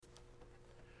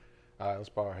All right, let's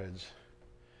bow our heads.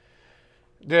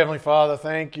 Dear Heavenly Father,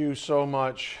 thank you so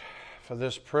much for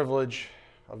this privilege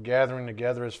of gathering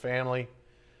together as family.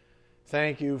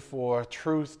 Thank you for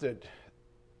truth that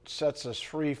sets us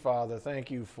free, Father. Thank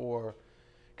you for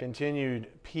continued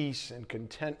peace and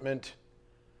contentment,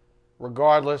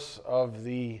 regardless of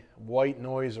the white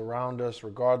noise around us,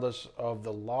 regardless of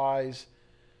the lies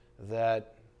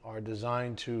that are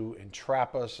designed to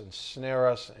entrap us, ensnare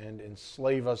us, and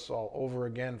enslave us all over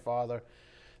again, Father.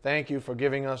 Thank you for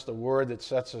giving us the word that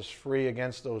sets us free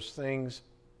against those things.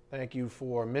 Thank you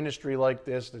for a ministry like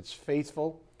this that's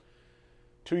faithful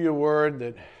to your word,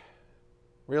 that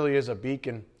really is a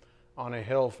beacon on a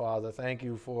hill, Father. Thank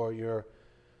you for your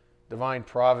divine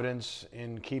providence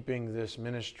in keeping this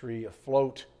ministry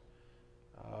afloat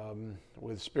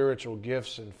with spiritual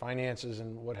gifts and finances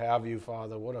and what have you,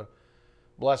 Father. What a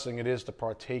blessing it is to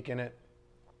partake in it.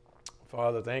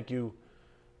 Father, thank you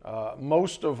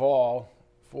most of all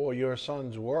for your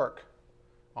Son's work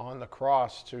on the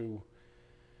cross to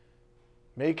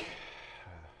make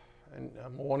a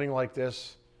morning like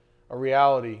this a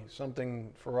reality,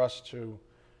 something for us to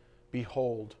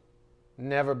behold,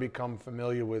 never become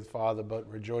familiar with, Father,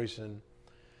 but rejoice in.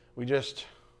 We just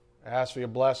ask for your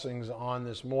blessings on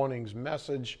this morning's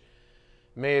message.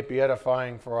 May it be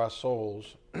edifying for our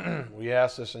souls. We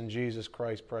ask this in Jesus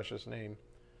Christ's precious name.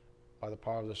 By the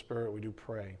power of the Spirit, we do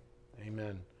pray.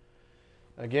 Amen.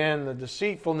 Again, the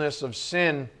deceitfulness of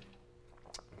sin,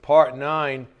 part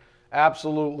 9.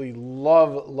 Absolutely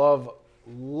love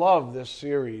this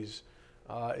series.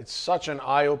 It's such an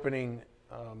eye-opening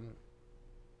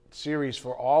series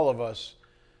for all of us.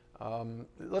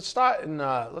 Let's start and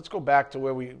let's go back to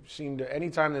where we seem to.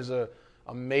 Anytime there's a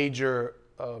major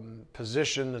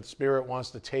position that Spirit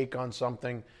wants to take on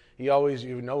something,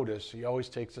 you notice, he always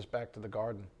takes us back to the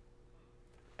garden.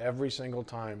 Every single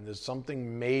time there's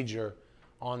something major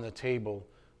on the table,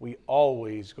 we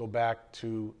always go back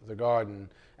to the garden.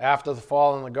 After the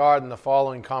fall in the garden, the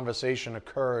following conversation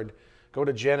occurred. Go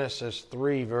to Genesis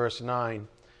 3, verse 9.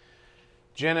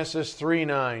 Genesis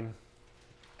 3:9.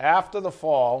 After the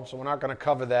fall, so we're not going to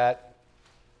cover that,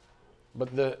 but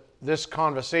this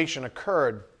conversation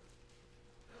occurred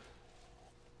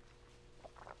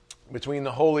between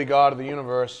the holy God of the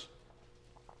universe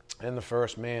and the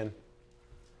first man.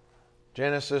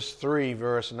 Genesis 3,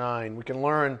 verse 9. We can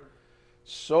learn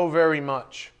so very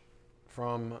much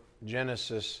from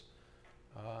Genesis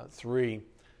 3.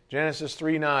 Genesis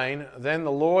 3:9. Then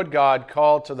the Lord God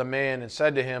called to the man and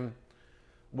said to him,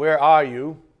 "Where are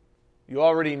you?" You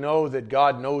already know that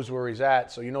God knows where he's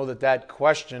at, so you know that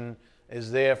question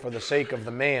is there for the sake of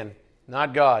the man,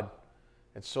 not God.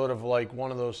 It's sort of like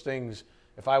one of those things,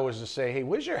 if I was to say, "Hey,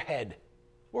 where's your head?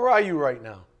 Where are you right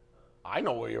now?" I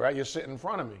know where you're at. You're sitting in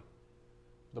front of me.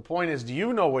 The point is, do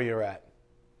you know where you're at?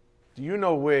 Do you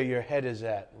know where your head is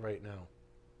at right now?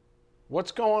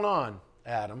 What's going on,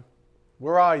 Adam?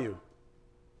 Where are you?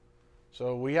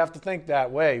 So we have to think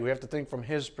that way. We have to think from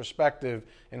his perspective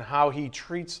and how he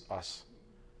treats us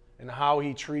and how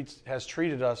he has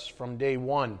treated us from day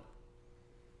one.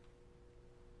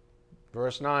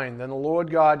 Verse 9, Then the Lord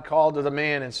God called to the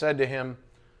man and said to him,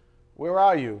 "Where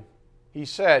are you?" He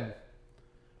said,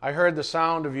 "I heard the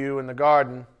sound of you in the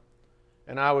garden,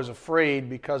 and I was afraid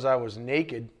because I was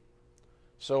naked,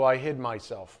 so I hid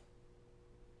myself."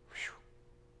 Whew.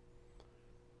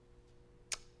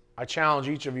 I challenge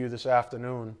each of you this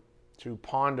afternoon to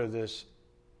ponder this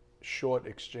short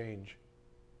exchange.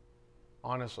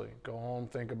 Honestly, go home,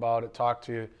 think about it, talk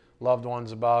to your loved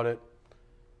ones about it.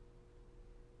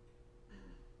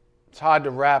 It's hard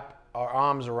to wrap our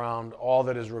arms around all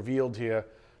that is revealed here,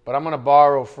 but I'm going to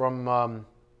borrow from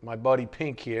my buddy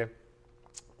Pink here,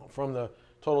 from the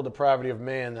Total Depravity of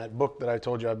Man, that book that I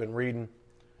told you I've been reading.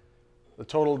 The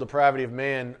Total Depravity of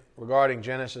Man regarding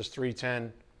Genesis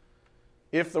 3:10.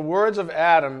 If the words of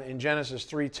Adam in Genesis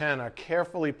 3:10 are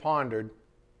carefully pondered,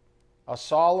 a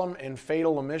solemn and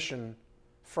fatal omission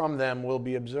from them will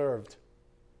be observed.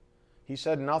 He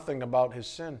said nothing about his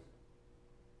sin,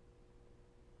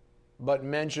 but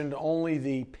mentioned only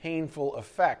the painful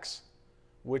effects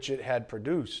which it had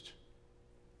produced.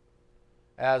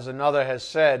 As another has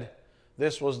said,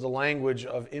 this was the language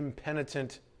of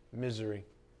impenitent misery.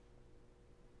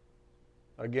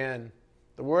 Again,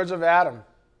 the words of Adam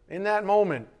in that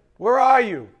moment, "Where are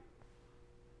you?"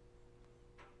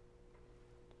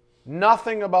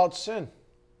 Nothing about sin.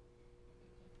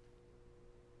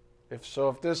 If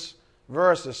this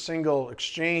verse, this single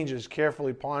exchange, is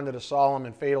carefully pondered, a solemn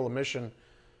and fatal omission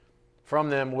from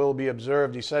them will be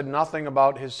observed. He said nothing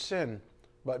about his sin,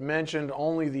 but mentioned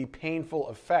only the painful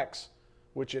effects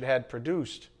which it had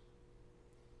produced.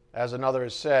 As another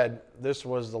has said, this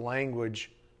was the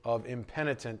language of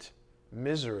impenitent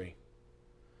misery.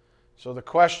 So the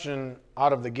question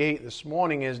out of the gate this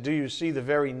morning is, do you see the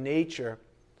very nature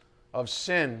of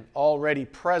sin already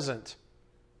present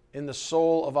in the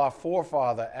soul of our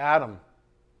forefather, Adam?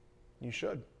 You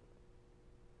should.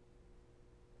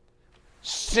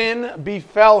 Sin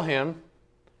befell him,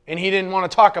 and he didn't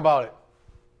want to talk about it.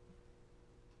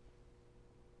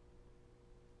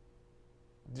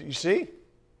 Do you see?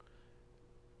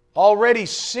 Already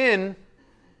sin,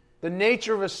 the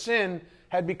nature of a sin,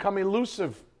 had become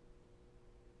elusive.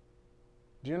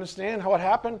 Do you understand how it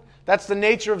happened? That's the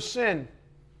nature of sin.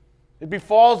 It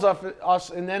befalls us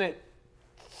and then it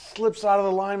slips out of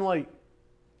the limelight.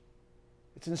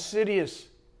 It's insidious.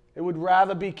 It would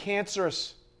rather be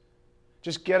cancerous.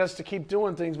 Just get us to keep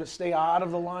doing things, but stay out of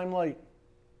the limelight.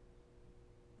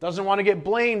 Doesn't want to get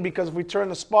blamed, because if we turn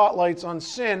the spotlights on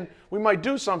sin, we might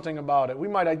do something about it. We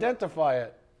might identify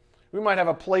it. We might have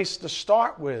a place to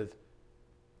start with.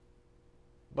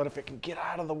 But if it can get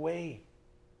out of the way,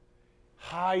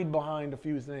 hide behind a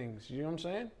few things. You know what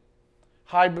I'm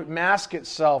saying? Mask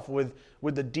itself with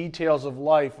the details of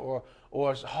life, or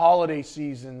holiday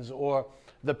seasons, or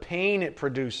the pain it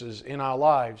produces in our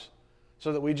lives,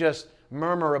 so that we just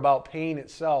murmur about pain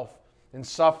itself and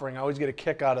suffering. I always get a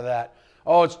kick out of that.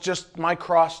 Oh, it's just my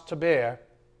cross to bear.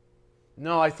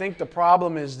 No, I think the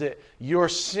problem is that your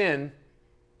sin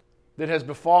that has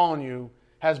befallen you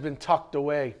has been tucked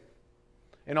away.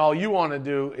 And all you want to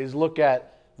do is look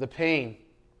at the pain.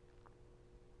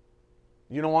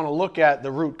 You don't want to look at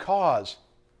the root cause.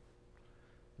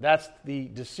 That's the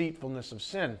deceitfulness of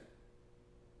sin.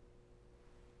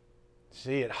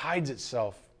 See, it hides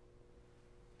itself.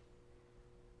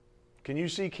 Can you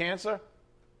see cancer?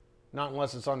 Not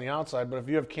unless it's on the outside, but if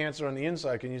you have cancer on the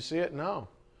inside, can you see it? No.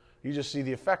 You just see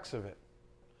the effects of it.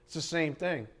 It's the same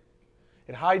thing.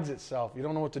 It hides itself. You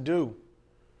don't know what to do.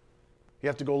 You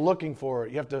have to go looking for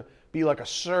it. You have to be like a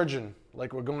surgeon,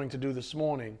 like we're going to do this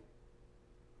morning.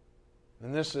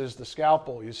 And this is the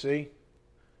scalpel, you see?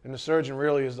 And the surgeon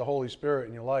really is the Holy Spirit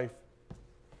in your life.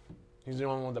 He's the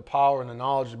one with the power and the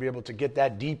knowledge to be able to get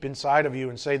that deep inside of you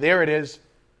and say, there it is.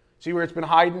 See where it's been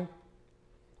hiding?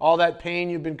 All that pain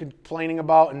you've been complaining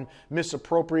about and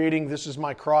misappropriating, this is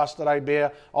my cross that I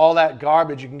bear. All that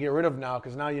garbage you can get rid of now,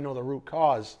 because now you know the root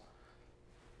cause.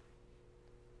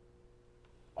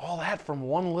 All that from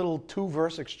one little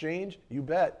 2-verse exchange? You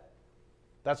bet.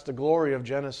 That's the glory of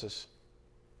Genesis.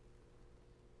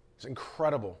 It's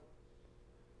incredible.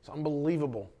 It's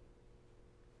unbelievable.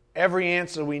 Every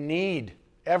answer we need,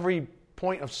 every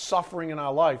point of suffering in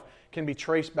our life can be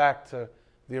traced back to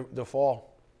the fall.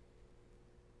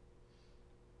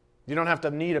 You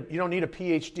don't need a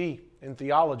PhD in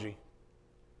theology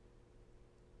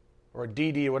or a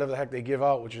DD or whatever the heck they give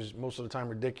out, which is most of the time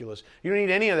ridiculous. You don't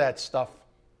need any of that stuff.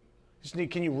 You just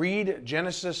need, can you read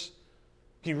Genesis?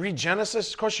 Can you read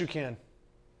Genesis? Of course you can.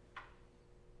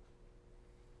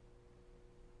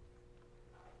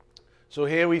 So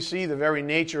here we see the very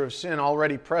nature of sin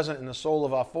already present in the soul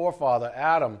of our forefather,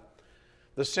 Adam.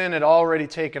 The sin had already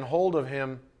taken hold of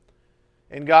him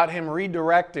and got him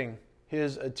redirecting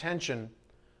his attention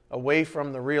away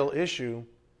from the real issue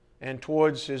and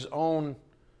towards his own,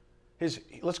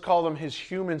 let's call them his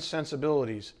human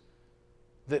sensibilities,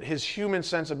 that his human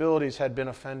sensibilities had been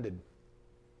offended.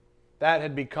 That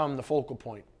had become the focal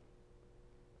point.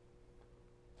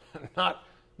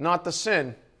 Not the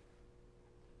sin,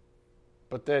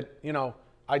 but that,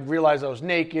 I realized I was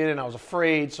naked and I was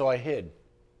afraid, so I hid.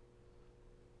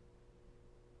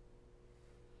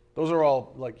 Those are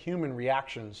all like human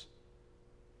reactions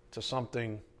to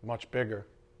something much bigger.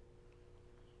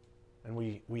 And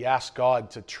we ask God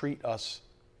to treat us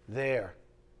there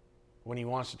when He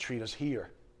wants to treat us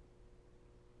here.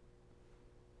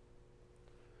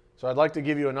 So I'd like to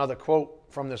give you another quote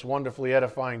from this wonderfully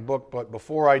edifying book, but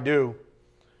before I do,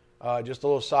 just a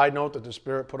little side note that the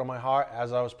Spirit put on my heart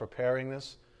as I was preparing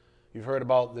this. You've heard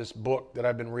about this book that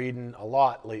I've been reading a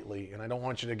lot lately, and I don't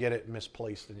want you to get it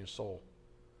misplaced in your soul.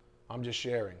 I'm just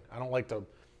sharing. I don't like to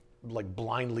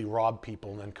blindly rob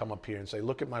people and then come up here and say,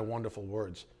 look at my wonderful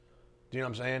words. Do you know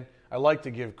what I'm saying? I like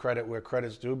to give credit where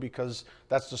credit's due, because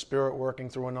that's the Spirit working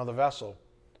through another vessel.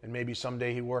 And maybe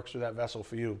someday He works through that vessel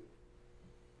for you.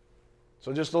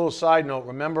 So just a little side note,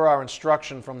 remember our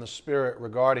instruction from the Spirit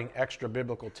regarding extra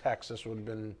biblical texts. This would have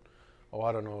been,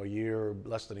 a year,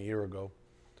 less than a year ago.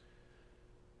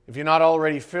 If you're not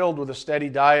already filled with a steady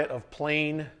diet of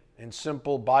plain and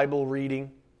simple Bible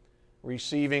reading,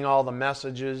 receiving all the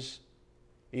messages,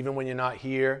 even when you're not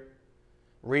here,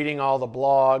 reading all the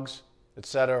blogs,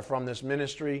 etc., from this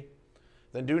ministry,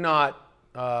 then do not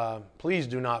please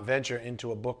do not venture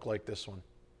into a book like this one.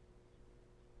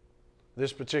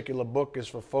 This particular book is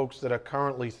for folks that are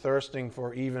currently thirsting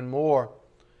for even more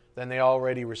than they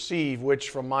already receive, which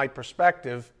from my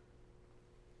perspective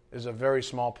is a very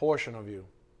small portion of you.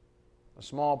 A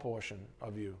small portion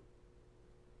of you.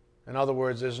 In other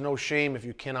words, there's no shame if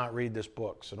you cannot read this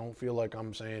book. So don't feel like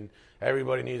I'm saying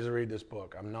everybody needs to read this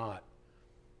book. I'm not.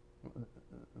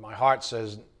 My heart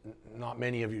says not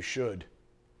many of you should,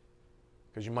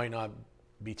 because you might not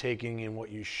be taking in what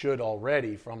you should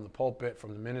already from the pulpit,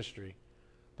 from the ministry.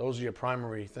 Those are your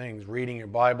primary things, reading your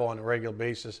Bible on a regular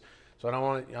basis. So I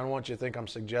don't want you to think I'm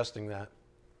suggesting that.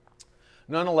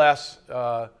 Nonetheless,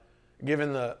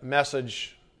 given the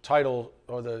message title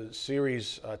or the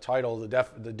series title,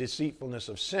 the Deceitfulness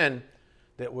of Sin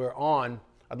that we're on,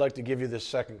 I'd like to give you this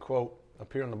second quote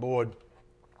up here on the board.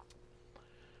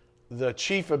 The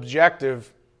chief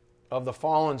objective of the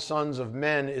fallen sons of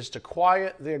men is to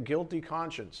quiet their guilty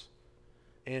conscience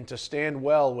and to stand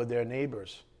well with their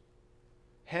neighbors.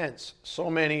 Hence, so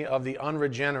many of the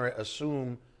unregenerate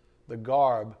assume the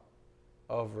garb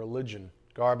of religion.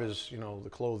 Garb is, the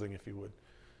clothing, if you would.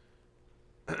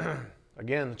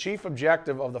 Again, the chief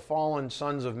objective of the fallen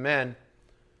sons of men,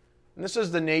 and this is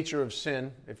the nature of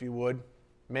sin, if you would,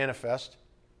 manifest.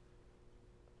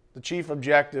 The chief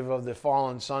objective of the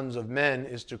fallen sons of men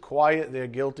is to quiet their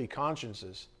guilty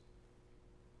consciences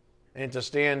and to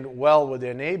stand well with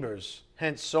their neighbors.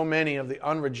 Hence, so many of the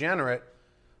unregenerate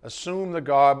assume the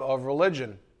garb of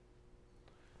religion.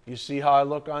 You see how I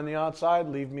look on the outside?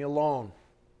 Leave me alone.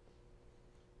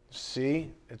 See,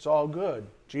 it's all good.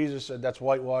 Jesus said that's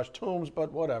whitewashed tombs,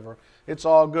 but whatever. It's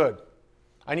all good.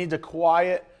 I need to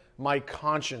quiet my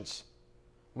conscience.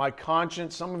 My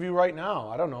conscience, some of you right now,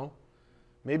 I don't know.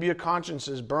 Maybe your conscience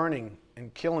is burning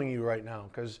and killing you right now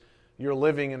because you're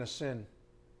living in a sin.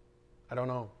 I don't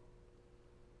know.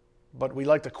 But we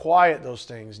like to quiet those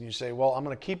things. And you say, well, I'm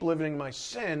going to keep living in my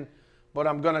sin, but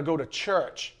I'm going to go to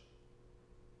church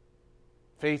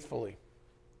faithfully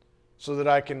so that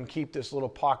I can keep this little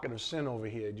pocket of sin over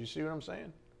here. Do you see what I'm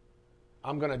saying?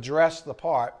 I'm going to dress the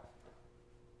part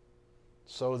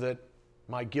so that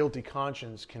my guilty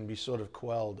conscience can be sort of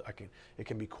quelled. It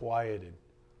can be quieted.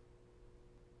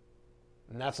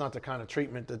 And that's not the kind of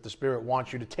treatment that the Spirit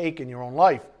wants you to take in your own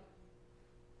life.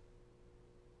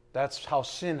 That's how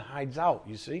sin hides out,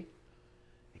 you see?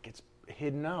 It gets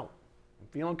hidden out. I'm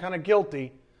feeling kind of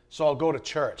guilty, so I'll go to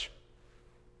church.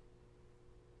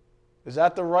 Is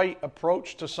that the right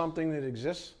approach to something that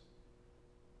exists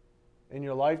in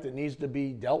your life that needs to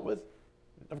be dealt with?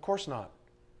 Of course not.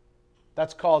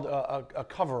 That's called a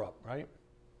cover-up, right?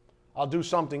 I'll do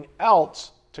something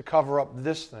else to cover up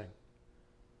this thing.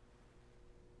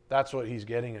 That's what he's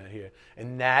getting at here.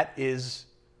 And that is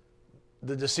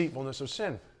the deceitfulness of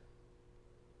sin.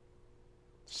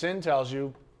 Sin tells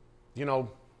you,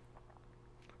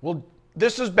 well,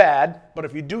 this is bad, but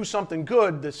if you do something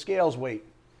good, the scales weight.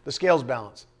 The scales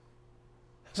balance.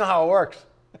 That's not how it works.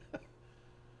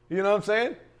 You know what I'm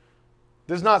saying?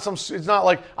 It's not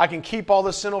like I can keep all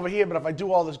this sin over here, but if I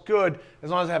do all this good, as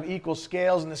long as I have equal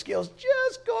scales and the scales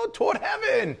just go toward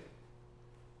heaven.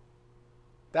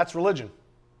 That's religion.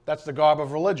 That's the garb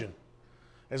of religion.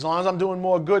 As long as I'm doing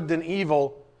more good than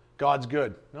evil, God's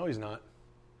good. No, he's not.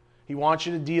 He wants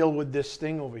you to deal with this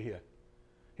thing over here.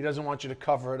 He doesn't want you to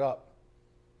cover it up.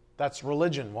 That's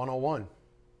religion 101.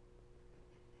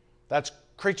 That's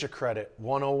creature credit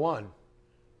 101.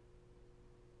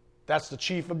 That's the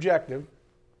chief objective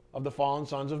of the fallen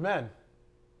sons of men.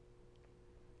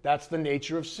 That's the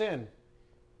nature of sin.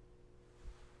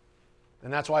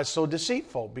 And that's why it's so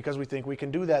deceitful, because we think we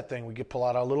can do that thing. We can pull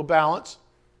out our little balance,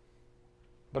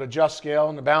 but a just scale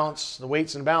and the balance, the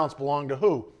weights and balance belong to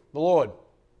who? The Lord.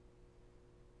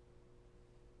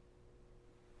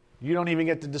 You don't even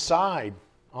get to decide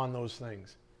on those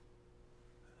things.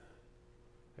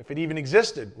 If it even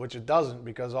existed, which it doesn't,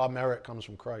 because our merit comes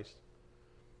from Christ.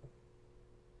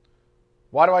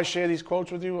 Why do I share these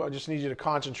quotes with you? I just need you to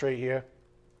concentrate here.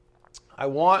 I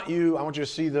want you to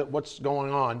see what's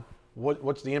going on.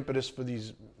 What's the impetus for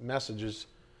these messages?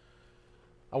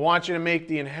 I want you to make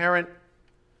the inherent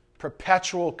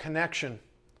perpetual connection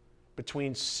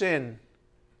between sin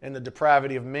and the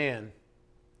depravity of man.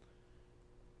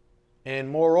 And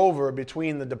moreover,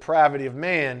 between the depravity of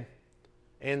man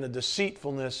and the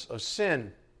deceitfulness of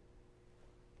sin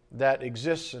that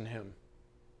exists in him.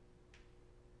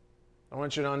 I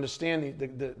want you to understand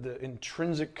the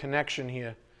intrinsic connection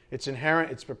here. It's inherent,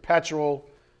 it's perpetual.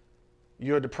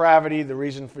 Your depravity, the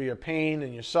reason for your pain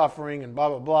and your suffering and blah,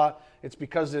 blah, blah, it's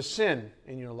because there's sin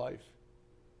in your life.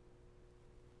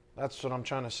 That's what I'm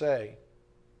trying to say.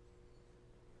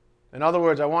 In other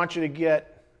words, I want to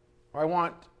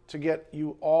get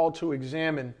you all to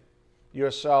examine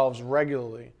yourselves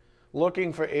regularly,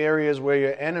 looking for areas where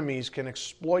your enemies can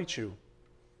exploit you.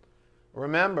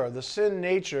 Remember, the sin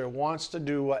nature wants to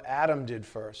do what Adam did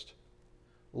first.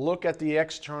 Look at the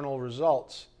external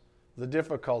results, the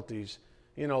difficulties,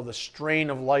 the strain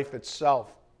of life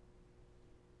itself.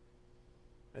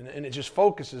 And it just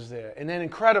focuses there. And then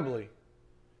incredibly,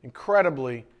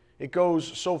 it goes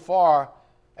so far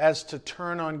as to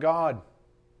turn on God.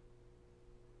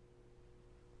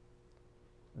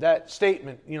 That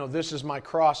statement, this is my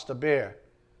cross to bear.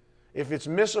 If it's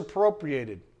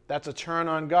misappropriated, that's a turn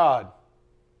on God.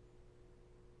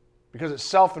 Because it's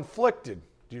self-inflicted,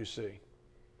 do you see?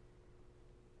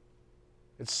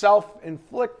 It's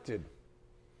self-inflicted.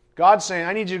 God's saying,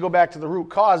 I need you to go back to the root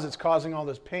cause that's causing all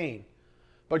this pain.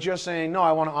 But you're saying, no,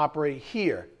 I want to operate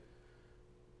here.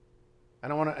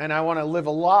 And I want to live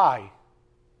a lie.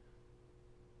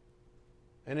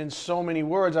 And in so many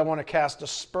words, I want to cast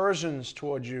aspersions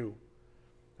towards you.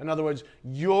 In other words,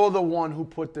 you're the one who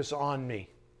put this on me.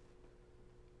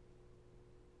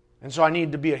 And so I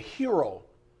need to be a hero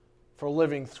for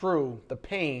living through the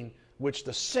pain which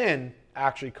the sin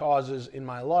actually causes in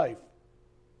my life.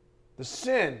 The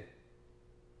sin.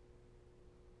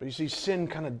 But you see, sin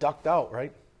kind of ducked out,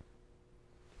 right?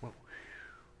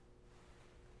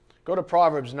 Go to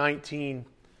Proverbs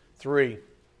 19:3.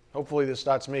 Hopefully this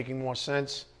starts making more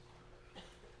sense.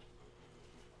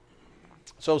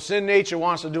 So sin nature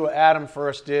wants to do what Adam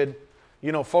first did.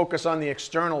 Focus on the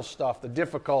external stuff, the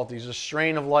difficulties, the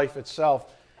strain of life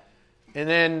itself. And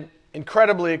then,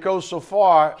 incredibly, it goes so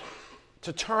far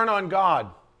to turn on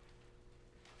God.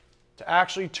 To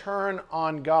actually turn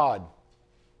on God.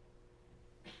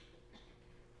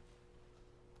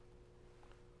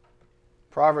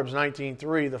 Proverbs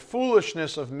 19:3, the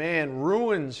foolishness of man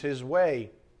ruins his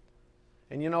way.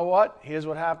 And you know what? Here's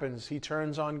what happens. He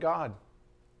turns on God.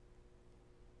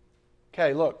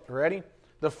 Okay, look, ready?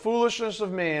 The foolishness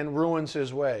of man ruins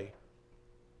his way.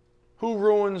 Who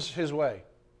ruins his way?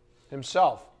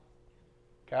 Himself.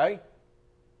 Okay?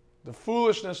 The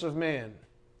foolishness of man.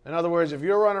 In other words, if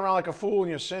you're running around like a fool and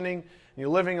you're sinning, and you're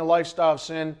living a lifestyle of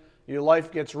sin, your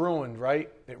life gets ruined, right?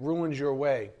 It ruins your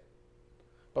way.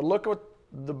 But look what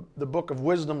the book of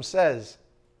wisdom says.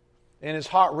 And his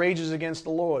heart rages against the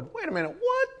Lord. Wait a minute,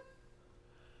 what?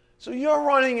 So you're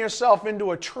running yourself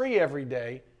into a tree every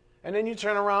day, and then you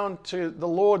turn around to the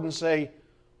Lord and say,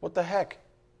 what the heck?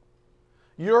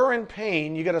 You're in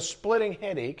pain, you got a splitting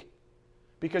headache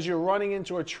because you're running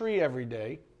into a tree every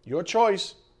day, your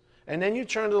choice, and then you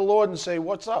turn to the Lord and say,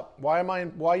 what's up? Why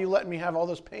are you letting me have all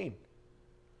this pain?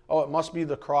 Oh, it must be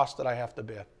the cross that I have to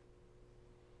bear.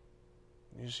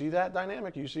 You see that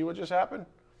dynamic? You see what just happened?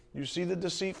 You see the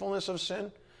deceitfulness of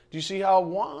sin? Do you see how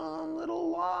one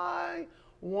little lie,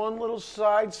 one little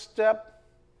sidestep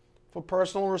for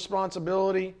personal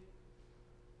responsibility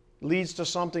leads to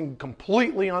something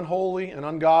completely unholy and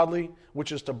ungodly,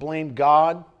 which is to blame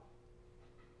God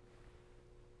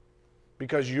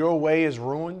because your way is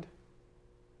ruined?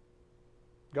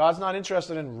 God's not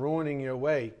interested in ruining your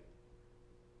way.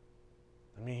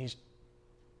 I mean, He's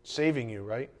saving you,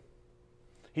 right?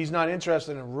 He's not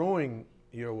interested in ruining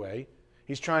your way.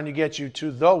 He's trying to get you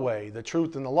to the way, the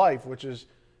truth, and the life, which is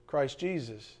Christ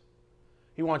Jesus.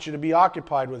 He wants you to be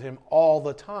occupied with Him all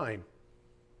the time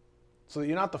so that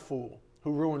you're not the fool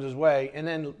who ruins his way and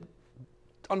then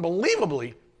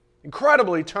unbelievably,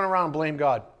 incredibly turn around and blame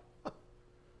God.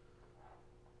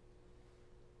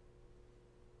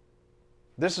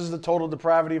 This is the total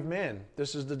depravity of man.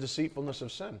 This is the deceitfulness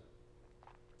of sin.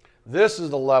 This is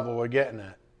the level we're getting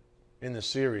at in this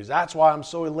series. That's why I'm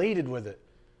so elated with it.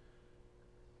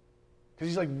 Because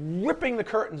he's like ripping the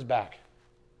curtains back.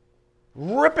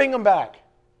 Ripping them back.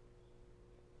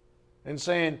 And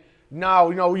saying, no,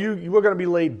 we're going to be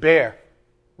laid bare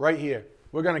right here.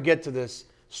 We're going to get to this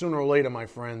sooner or later, my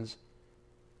friends.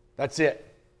 That's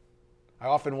it. I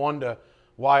often wonder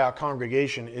why our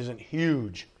congregation isn't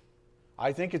huge.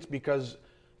 I think it's because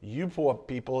you poor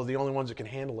people are the only ones that can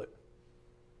handle it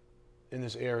in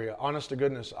this area. Honest to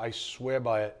goodness, I swear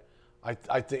by it. I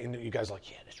think you guys are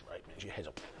like, yeah, that's right, man. Your head's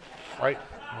up. Right?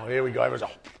 Oh, here we go. Everyone's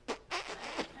up.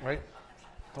 Right?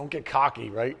 Don't get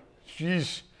cocky, right?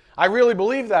 Jeez. I really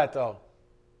believe that, though.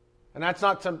 And that's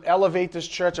not to elevate this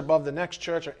church above the next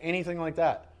church or anything like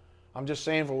that. I'm just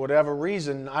saying for whatever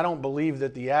reason, I don't believe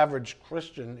that the average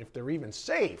Christian, if they're even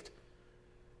saved,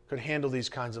 could handle these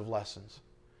kinds of lessons.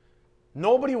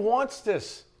 Nobody wants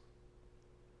this.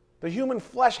 The human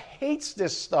flesh hates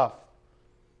this stuff.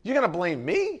 You're going to blame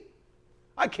me?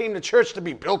 I came to church to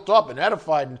be built up and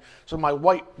edified and so my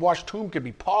whitewashed tomb could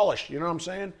be polished. You know what I'm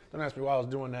saying? Don't ask me why I was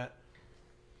doing that.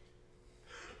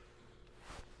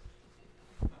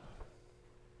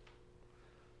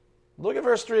 Look at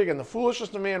verse 3 again. The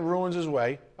foolishness of man ruins his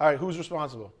way. All right, who's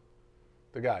responsible?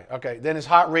 The guy. Okay, then his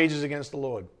heart rages against the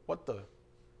Lord. What?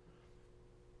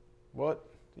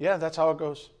 Yeah, that's how it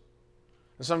goes.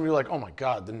 And some of you are like, oh my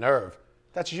God, the nerve.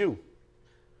 That's you.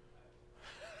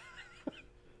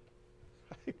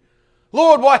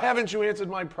 Lord, why haven't you answered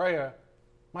my prayer?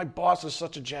 My boss is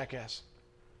such a jackass.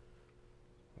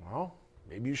 Well,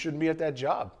 maybe you shouldn't be at that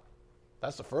job.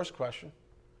 That's the first question.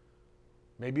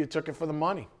 Maybe you took it for the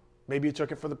money. Maybe you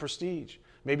took it for the prestige.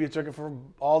 Maybe you took it for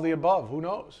all the above. Who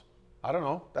knows? I don't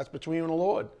know. That's between you and the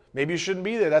Lord. Maybe you shouldn't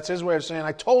be there. That's his way of saying,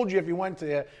 I told you if you went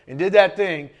there and did that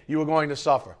thing, you were going to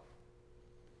suffer.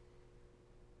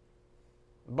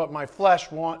 But my flesh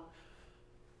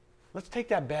let's take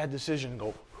that bad decision and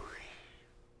go,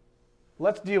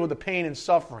 let's deal with the pain and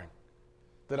suffering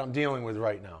that I'm dealing with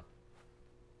right now.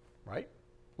 Right?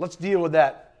 Let's deal with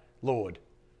that, Lord,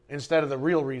 instead of the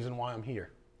real reason why I'm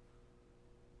here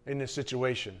in this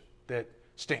situation that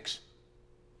stinks.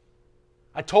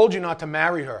 I told you not to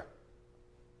marry her.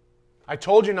 I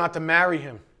told you not to marry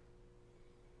him.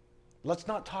 Let's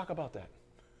not talk about that.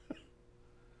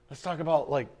 Let's talk about,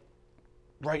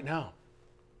 right now.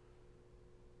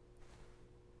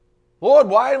 Lord,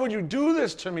 why would you do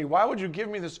this to me? Why would you give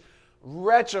me this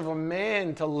wretch of a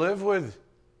man to live with?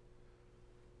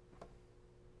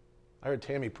 I heard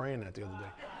Tammy praying that the other day.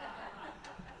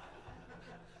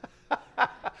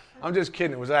 I'm just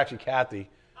kidding. It was actually Kathy.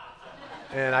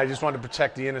 And I just wanted to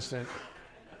protect the innocent.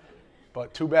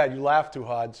 But too bad. You laughed too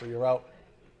hard, so you're out.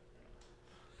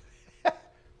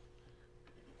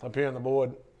 Up here on the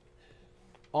board.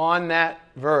 On that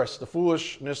verse, the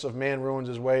foolishness of man ruins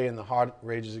his way and his heart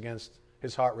rages against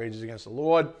the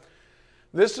Lord.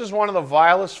 This is one of the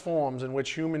vilest forms in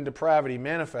which human depravity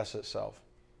manifests itself.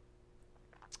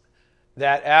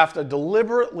 That after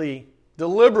deliberately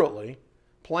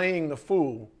playing the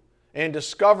fool and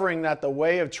discovering that the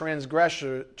way of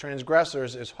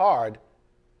transgressors is hard,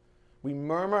 we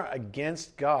murmur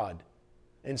against God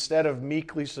instead of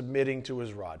meekly submitting to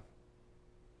his rod.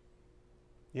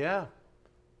 Yeah.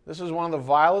 This is one of the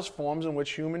vilest forms in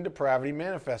which human depravity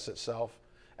manifests itself.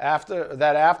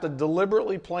 After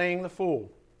deliberately playing the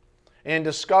fool and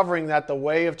discovering that the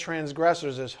way of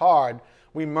transgressors is hard,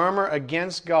 we murmur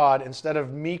against God instead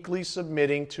of meekly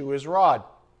submitting to his rod.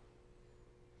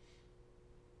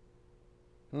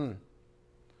 So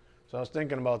I was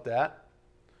thinking about that.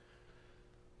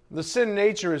 The sin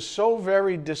nature is so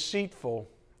very deceitful,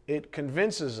 it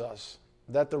convinces us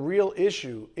that the real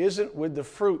issue isn't with the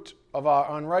fruit of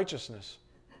our unrighteousness.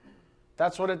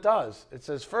 That's what it does. It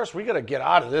says, first, we got to get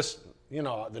out of this.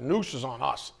 The noose is on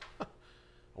us.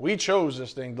 We chose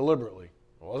this thing deliberately.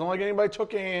 It wasn't like anybody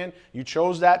took your hand. You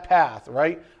chose that path,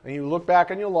 right? And you look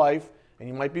back on your life, and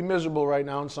you might be miserable right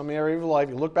now in some area of your life.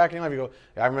 You look back in your life, you go,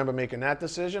 I remember making that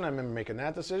decision. I remember making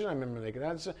that decision. I remember making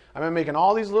that decision. I remember making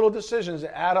all these little decisions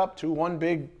that add up to one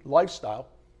big lifestyle.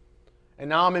 And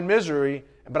now I'm in misery,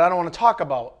 but I don't want to talk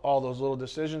about all those little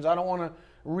decisions. I don't want to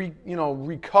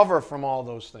recover from all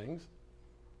those things.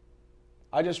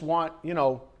 I just want,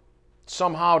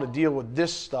 somehow to deal with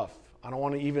this stuff. I don't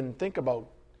want to even think about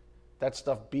that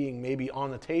stuff being maybe on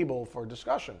the table for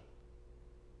discussion.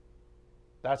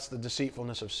 That's the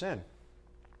deceitfulness of sin.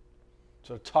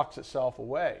 So it tucks itself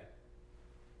away.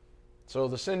 So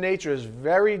the sin nature is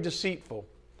very deceitful,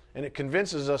 and it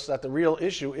convinces us that the real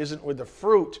issue isn't with the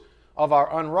fruit of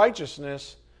our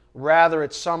unrighteousness, rather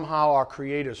it's somehow our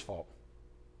Creator's fault.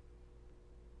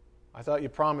 I thought you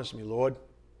promised me, Lord.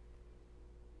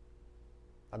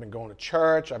 I've been going to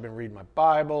church. I've been reading my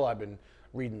Bible. I've been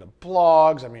reading the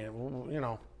blogs. I've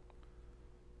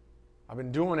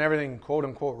been doing everything, quote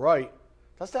unquote, right.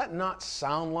 Does that not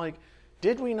sound like,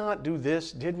 did we not do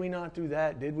this? Did we not do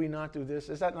that? Did we not do this?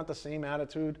 Is that not the same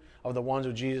attitude of the ones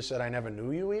who Jesus said, I never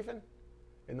knew you even?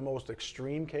 In the most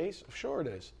extreme case? Sure it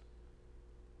is.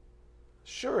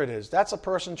 Sure it is. That's a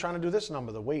person trying to do this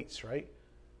number, the weights, right?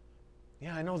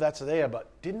 Yeah, I know that's there,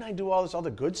 but didn't I do all this other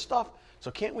good stuff?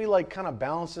 So can't we kind of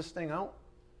balance this thing out?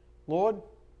 Lord,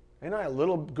 ain't I a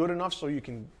little good enough so you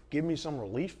can give me some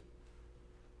relief?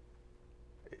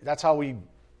 That's how we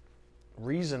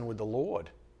reason with the Lord.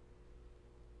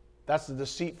 That's the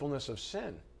deceitfulness of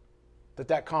sin.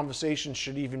 That conversation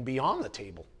should even be on the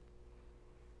table.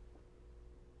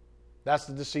 That's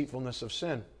the deceitfulness of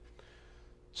sin.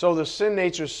 So the sin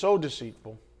nature is so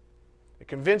deceitful, it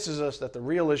convinces us that the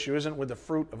real issue isn't with the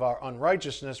fruit of our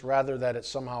unrighteousness, rather that it's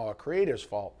somehow our Creator's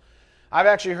fault. I've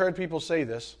actually heard people say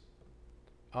this.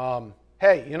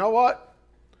 Hey, you know what?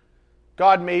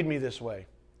 God made me this way.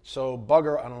 So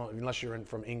bugger, I don't know, unless you're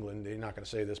from England, you're not going to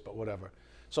say this, but whatever.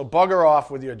 So bugger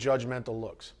off with your judgmental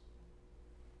looks.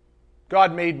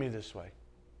 God made me this way.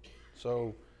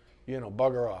 So,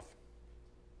 bugger off.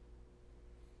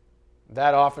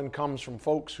 That often comes from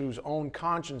folks whose own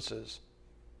consciences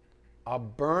are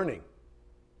burning,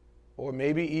 or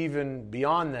maybe even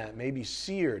beyond that, maybe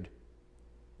seared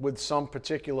with some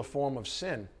particular form of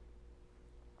sin.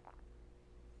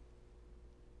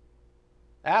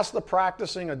 Ask the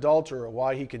practicing adulterer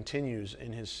why he continues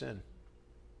in his sin.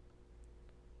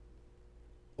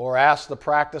 Or ask the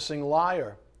practicing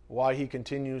liar why he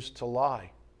continues to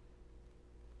lie.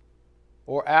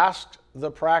 Or ask the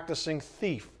practicing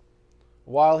thief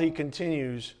why he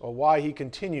continues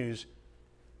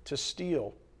to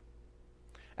steal.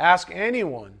 Ask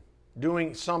anyone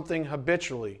doing something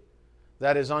habitually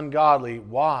that is ungodly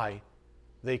why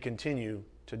they continue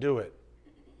to do it.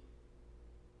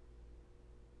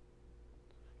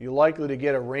 You're likely to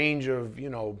get a range of,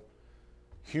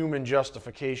 human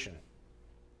justification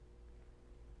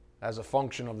as a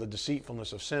function of the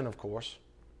deceitfulness of sin, of course.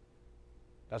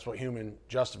 That's what human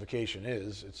justification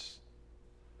is. It's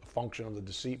a function of the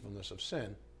deceitfulness of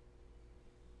sin.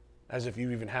 As if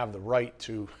you even have the right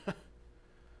to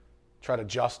try to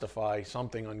justify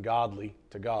something ungodly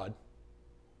to God.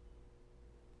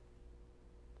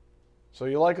 So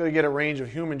you're likely to get a range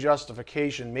of human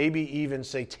justification, maybe even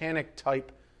satanic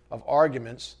type of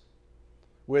arguments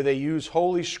where they use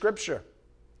Holy Scripture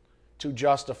to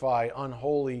justify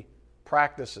unholy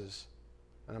practices.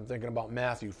 And I'm thinking about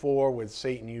Matthew 4, where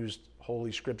Satan used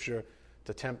Holy Scripture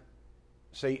to tempt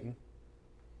Satan.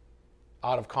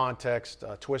 Out of context,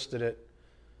 twisted it.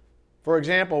 For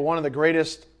example, one of the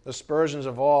greatest aspersions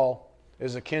of all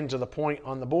is akin to the point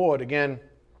on the board. Again,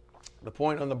 the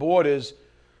point on the board is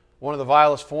one of the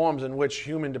vilest forms in which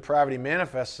human depravity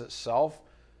manifests itself,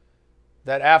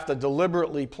 that after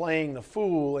deliberately playing the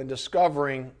fool and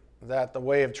discovering that the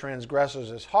way of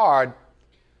transgressors is hard,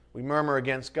 we murmur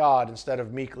against God instead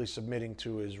of meekly submitting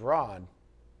to his rod.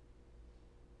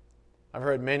 I've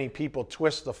heard many people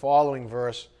twist the following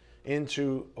verse in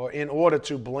order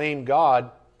to blame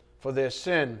God for their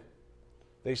sin.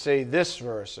 They say this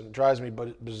verse, and it drives me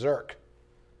berserk.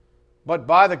 But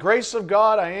by the grace of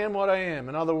God, I am what I am.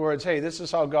 In other words, hey, this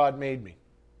is how God made me.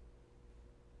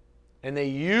 And they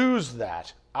use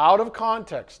that out of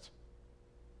context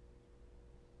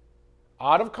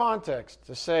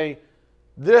to say,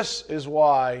 this is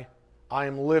why I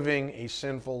am living a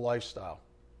sinful lifestyle.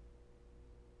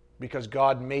 Because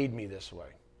God made me this way.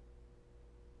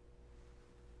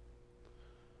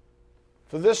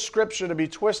 For this scripture to be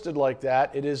twisted like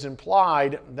that, it is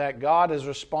implied that God is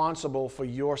responsible for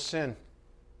your sin.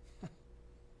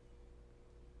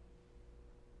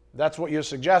 That's what you're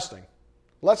suggesting.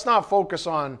 Let's not focus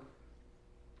on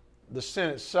the sin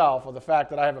itself or the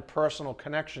fact that I have a personal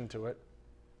connection to it.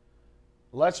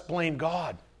 Let's blame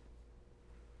God.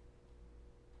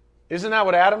 Isn't that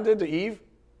what Adam did to Eve?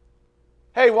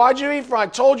 Hey, why'd you eat from? I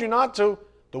told you not to.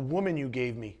 The woman you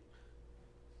gave me.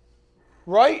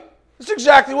 Right? That's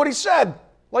exactly what he said.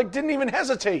 Didn't even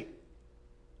hesitate.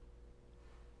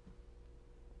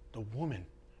 The woman.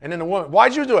 And then the woman.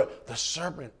 Why'd you do it? The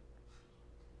serpent.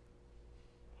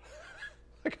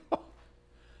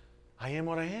 I am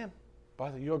what I am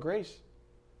by your grace.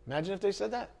 Imagine if they said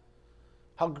that.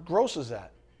 How gross is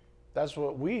that? That's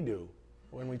what we do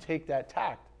when we take that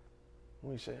tact.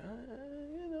 We say,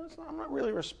 I'm not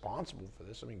really responsible for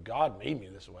this. I mean, God made me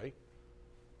this way.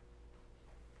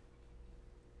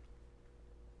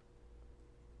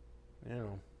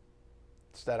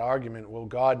 It's that argument, well,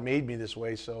 God made me this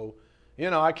way, so,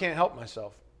 I can't help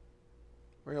myself.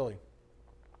 Really.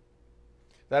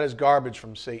 That is garbage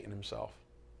from Satan himself.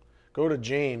 Go to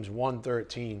James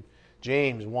 1:13.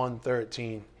 James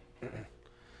 1:13.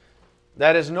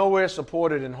 That is nowhere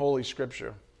supported in Holy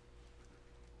Scripture.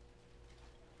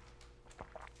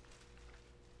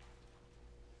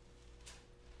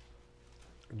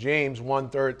 James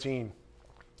 1:13.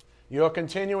 You're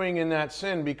continuing in that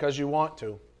sin because you want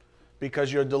to,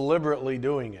 because you're deliberately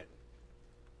doing it.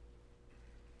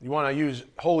 You want to use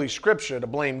Holy Scripture to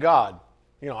blame God.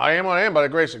 I am what I am by the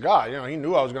grace of God. He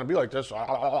knew I was going to be like this.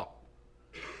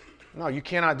 No, you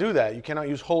cannot do that. You cannot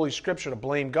use Holy Scripture to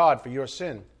blame God for your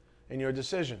sin and your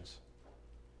decisions.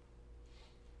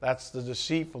 That's the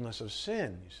deceitfulness of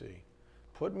sin, you see.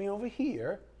 Put me over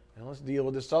here, and let's deal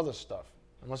with this other stuff.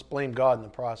 And let's blame God in the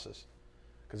process.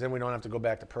 Because then we don't have to go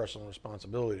back to personal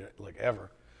responsibility like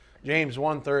ever. James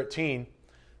 1:13.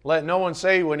 Let no one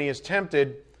say when he is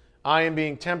tempted, I am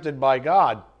being tempted by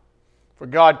God. For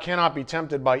God cannot be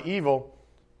tempted by evil,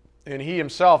 and he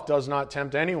himself does not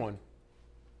tempt anyone.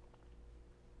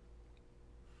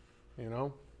 You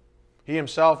know? He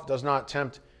himself does not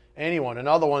tempt anyone.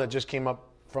 Another one that just came up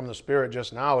from the Spirit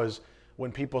just now is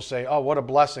when people say, oh, what a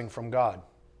blessing from God.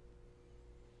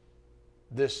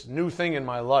 This new thing in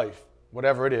my life,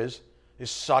 whatever it is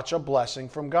such a blessing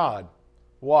from God.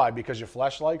 Why? Because your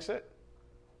flesh likes it?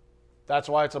 That's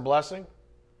why it's a blessing?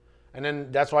 And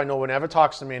then that's why no one ever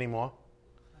talks to me anymore.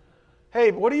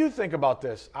 Hey, what do you think about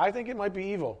this? I think it might be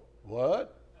evil.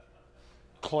 What?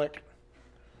 Click.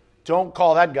 Don't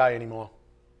call that guy anymore.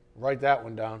 Write that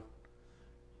one down.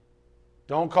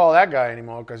 Don't call that guy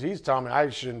anymore because he's telling me I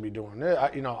shouldn't be doing this.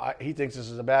 He thinks this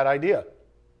is a bad idea.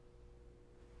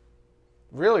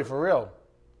 Really, for real.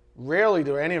 Rarely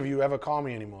do any of you ever call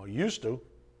me anymore. Used to.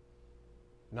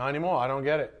 Not anymore. I don't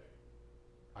get it.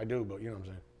 I do, but you know what I'm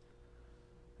saying.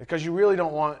 Because you really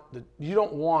don't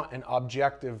want an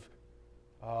objective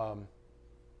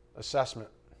assessment.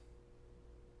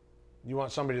 You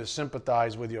want somebody to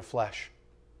sympathize with your flesh.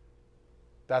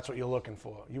 That's what you're looking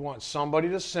for. You want somebody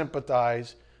to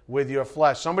sympathize with your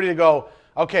flesh. Somebody to go,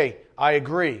 okay, I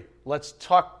agree. Let's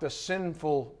tuck the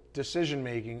sinful decision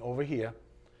making over here,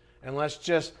 and let's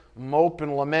just mope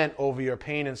and lament over your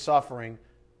pain and suffering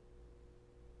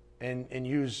and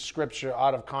use Scripture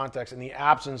out of context in the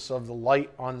absence of the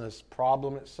light on this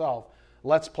problem itself.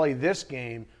 Let's play this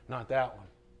game, not that one.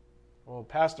 Well,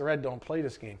 Pastor Ed don't play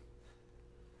this game.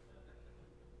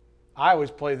 I always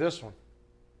play this one.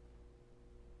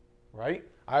 Right?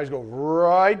 I always go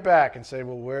right back and say,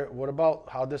 well, what about,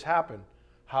 how'd this happen?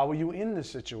 How are you in this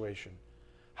situation?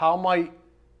 How might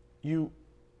you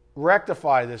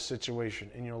rectify this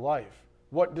situation in your life?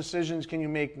 What decisions can you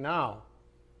make now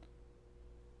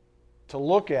to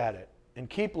look at it and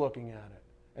keep looking at it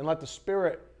and let the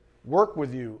Spirit work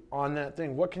with you on that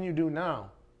thing? What can you do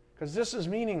now? Because this is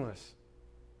meaningless.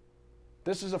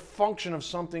 This is a function of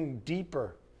something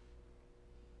deeper.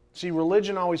 See,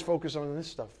 religion always focuses on this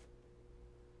stuff.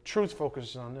 Truth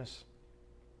focuses on this.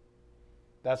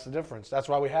 That's the difference. That's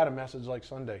why we had a message like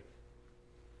Sunday.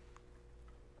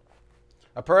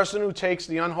 A person who takes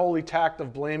the unholy tact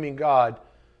of blaming God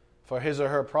for his or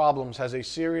her problems has a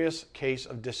serious case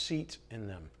of deceit in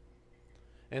them.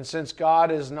 And since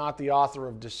God is not the author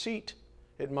of deceit,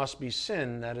 it must be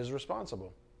sin that is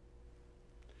responsible.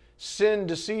 Sin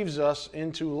deceives us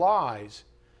into lies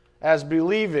as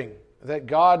believing that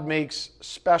God makes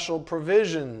special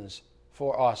provisions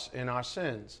for us in our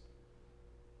sins.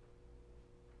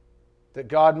 That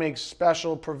God makes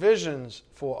special provisions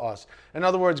for us. In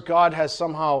other words, God has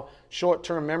somehow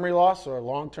short-term memory loss or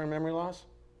long-term memory loss.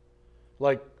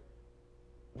 Like,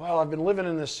 well, I've been living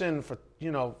in this sin for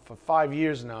 5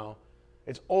 years now.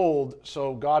 It's old,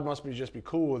 so God must just be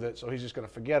cool with it, so he's just going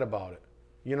to forget about it.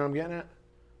 You know what I'm getting at?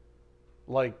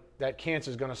 Like, that cancer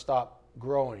is going to stop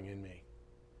growing in me.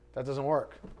 That doesn't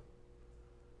work.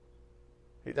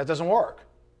 That doesn't work.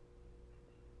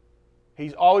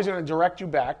 He's always going to direct you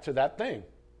back to that thing.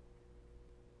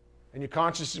 And your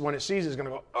conscience, when it sees it, is going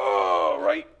to go, oh,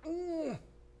 right.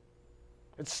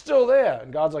 It's still there.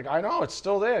 And God's like, I know, it's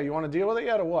still there. You want to deal with it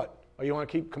yet or what? Or you want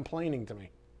to keep complaining to me?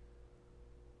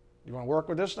 You want to work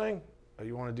with this thing? Or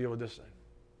you want to deal with this thing?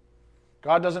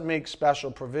 God doesn't make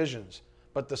special provisions.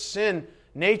 But the sin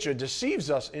nature deceives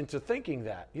us into thinking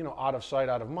that, out of sight,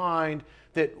 out of mind,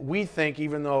 that we think,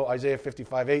 even though Isaiah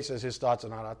 55:8 says his thoughts are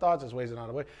not our thoughts, his ways are not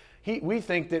our ways, we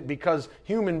think that because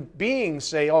human beings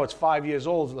say, oh, it's 5 years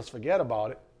old, let's forget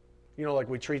about it. Like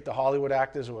we treat the Hollywood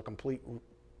actors who are complete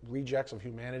rejects of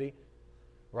humanity,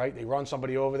 right? They run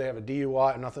somebody over, they have a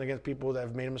DUI, and nothing against people that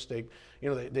have made a mistake.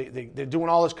 They're doing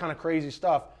all this kind of crazy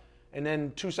stuff, and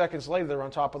then 2 seconds later, they're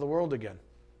on top of the world again.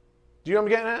 Do you know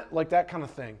what I'm getting at? Like that kind of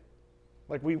thing.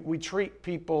 Like we treat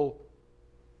people,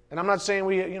 and I'm not saying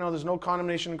there's no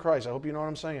condemnation in Christ. I hope you know what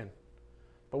I'm saying.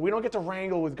 But we don't get to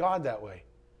wrangle with God that way.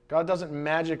 God doesn't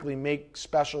magically make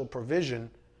special provision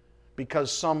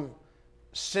because some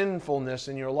sinfulness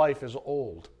in your life is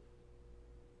old.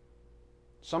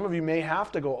 Some of you may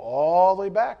have to go all the way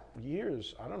back,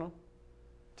 years, I don't know,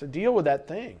 to deal with that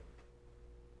thing.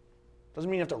 Doesn't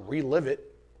mean you have to relive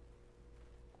it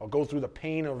or go through the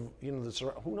pain of,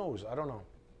 who knows? I don't know.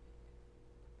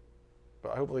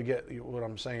 But I hopefully get what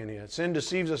I'm saying here. Sin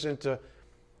deceives us into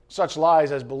such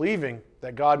lies as believing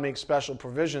that God makes special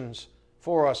provisions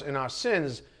for us in our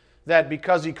sins, that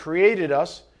because he created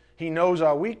us, he knows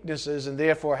our weaknesses and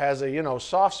therefore has a,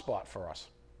 soft spot for us.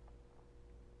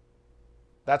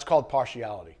 That's called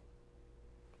partiality.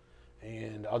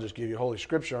 And I'll just give you Holy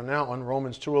Scripture on that one.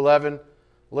 Romans 2:11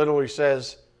 literally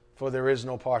says, for there is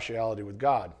no partiality with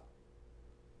God.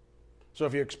 So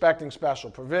if you're expecting special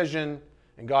provision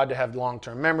and God to have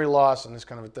long-term memory loss and this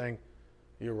kind of a thing,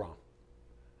 you're wrong.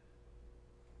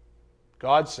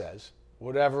 God says,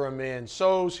 whatever a man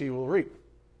sows, he will reap.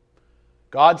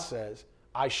 God says,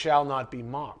 I shall not be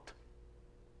mocked.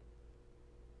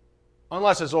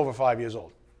 Unless it's over 5 years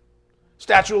old.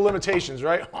 Statute of limitations,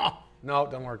 right? No, it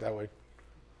doesn't work that way.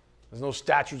 There's no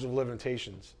statutes of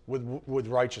limitations with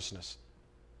righteousness.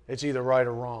 It's either right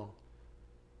or wrong.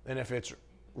 And if it's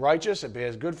righteous, it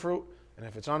bears good fruit. And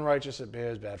if it's unrighteous, it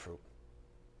bears bad fruit.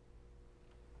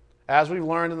 As we've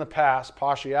learned in the past,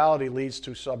 partiality leads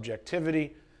to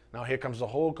subjectivity. Now here comes the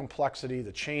whole complexity,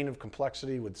 the chain of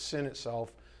complexity with sin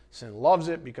itself. Sin loves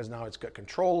it because now it's got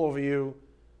control over you.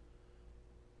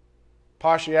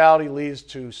 Partiality leads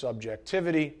to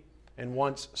subjectivity. And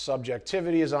once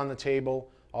subjectivity is on the table,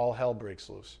 all hell breaks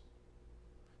loose.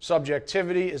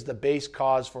 Subjectivity is the base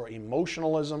cause for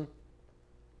emotionalism.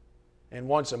 And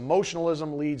once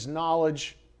emotionalism leads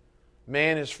knowledge,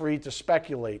 man is free to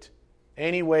speculate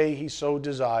any way he so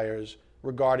desires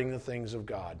regarding the things of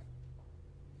God.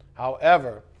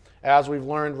 However, as we've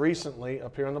learned recently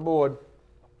up here on the board,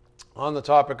 on the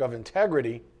topic of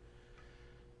integrity,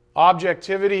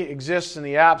 objectivity exists in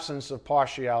the absence of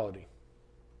partiality.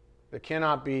 There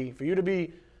cannot be, for you to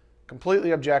be completely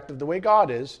objective the way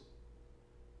God is,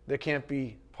 there can't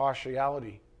be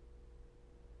partiality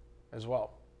as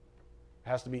well. It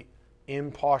has to be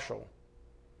impartial.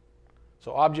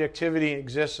 So objectivity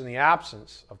exists in the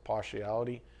absence of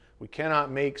partiality. We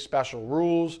cannot make special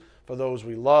rules for those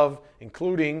we love,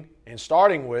 including and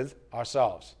starting with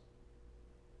ourselves.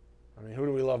 I mean, who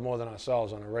do we love more than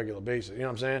ourselves on a regular basis? You know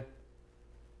what I'm saying?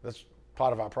 That's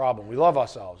part of our problem. We love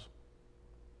ourselves.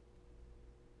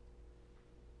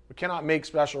 We cannot make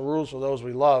special rules for those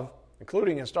we love,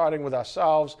 including and starting with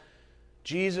ourselves.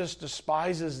 Jesus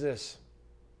despises this.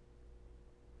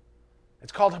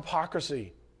 It's called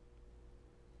hypocrisy.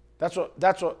 That's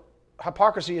what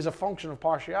hypocrisy is, a function of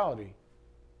partiality,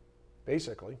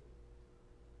 basically.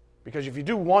 Because if you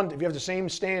have the same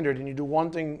standard and you do one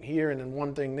thing here and then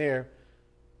one thing there,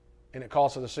 and it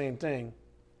calls for the same thing,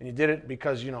 and you did it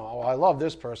because, I love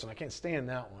this person, I can't stand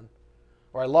that one.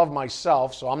 Or I love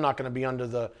myself, so I'm not going to be under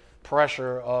the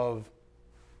pressure of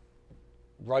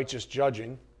righteous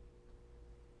judging.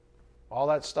 All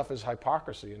that stuff is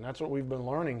hypocrisy, and that's what we've been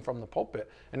learning from the pulpit.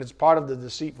 And it's part of the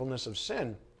deceitfulness of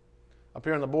sin. Up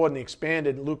here on the board in the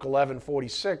expanded Luke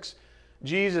 11:46,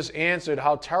 Jesus answered,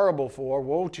 "How terrible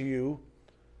woe to you,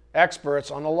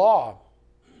 experts on the law.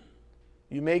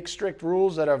 You make strict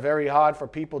rules that are very hard for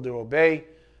people to obey,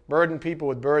 burden people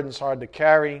with burdens hard to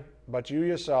carry, but you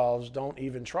yourselves don't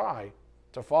even try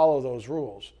to follow those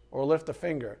rules or lift a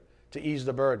finger to ease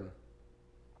the burden."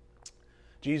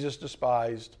 Jesus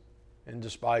despised and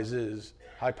despises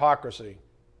hypocrisy.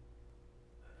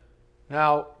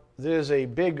 Now, there's a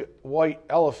big white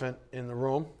elephant in the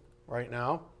room right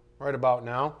about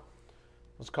now.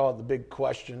 Let's call it the big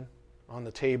question on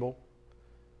the table.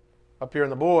 Up here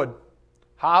on the board,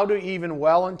 how do even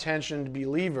well-intentioned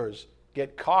believers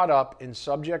get caught up in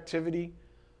subjectivity,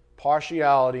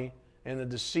 partiality, and the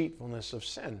deceitfulness of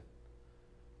sin?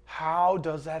 How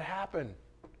does that happen?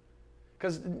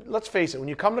 Because let's face it, when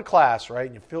you come to class, right,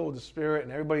 and you're filled with the Spirit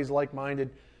and everybody's like-minded,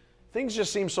 things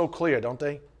just seem so clear, don't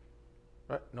they?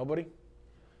 Right? Nobody?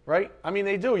 Right? I mean,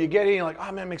 they do. You get in, you're like,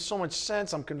 oh man, it makes so much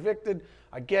sense. I'm convicted.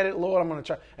 I get it, Lord. I'm going to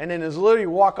try. And then there's literally you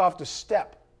walk off the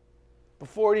step.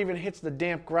 Before it even hits the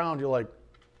damp ground, you're like,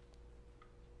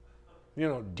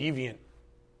 deviant.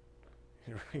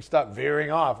 You stop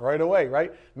veering off right away,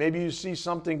 right? Maybe you see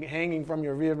something hanging from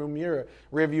your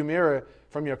rearview mirror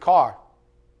from your car.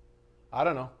 I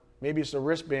don't know. Maybe it's a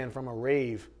wristband from a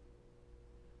rave.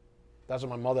 That's what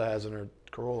my mother has in her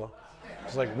Corolla.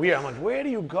 It's like weird. I'm like, where do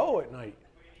you go at night?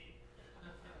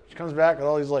 She comes back with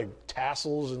all these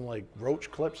tassels and roach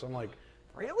clips. I'm like,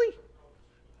 really?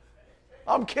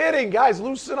 I'm kidding, guys.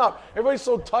 Loosen up. Everybody's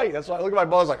so tight. That's why I look at my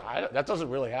brother's like, that doesn't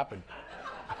really happen.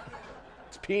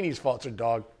 It's Peenie's fault. It's her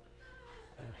dog.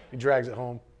 He drags it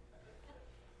home.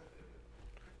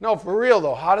 No, for real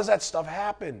though, how does that stuff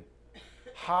happen?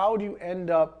 How do you end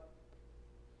up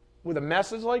with a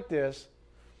message like this,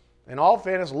 in all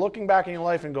fairness, looking back in your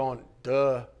life and going,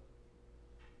 duh,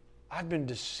 I've been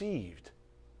deceived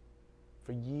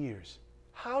for years.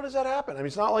 How does that happen? I mean,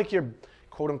 it's not like you're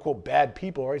quote-unquote bad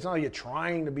people, right? It's not like you're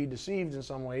trying to be deceived in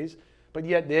some ways, but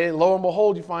yet, lo and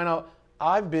behold, you find out,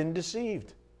 I've been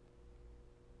deceived.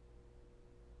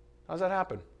 How does that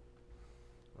happen?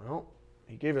 Well,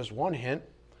 he gave us one hint.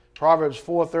 Proverbs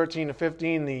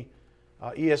 4:13-15, the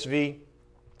ESV,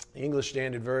 the English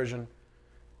Standard Version,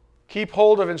 Keep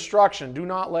hold of instruction. Do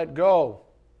not let go.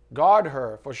 Guard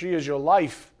her, for she is your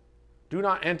life. Do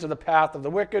not enter the path of the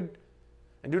wicked,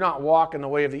 and do not walk in the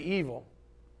way of the evil.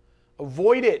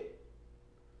 Avoid it.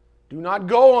 Do not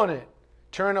go on it.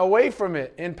 Turn away from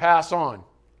it and pass on.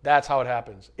 That's how it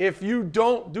happens. If you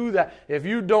don't do that, if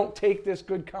you don't take this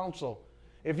good counsel,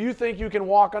 if you think you can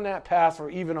walk on that path for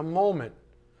even a moment,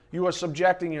 you are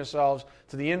subjecting yourselves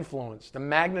to the influence, the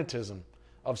magnetism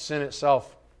of sin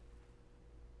itself.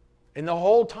 And the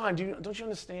whole time, don't you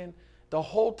understand? The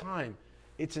whole time,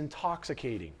 it's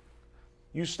intoxicating.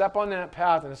 You step on that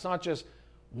path, and it's not just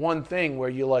one thing where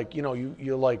you're like,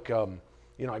 you're like,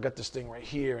 I got this thing right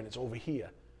here, and it's over here.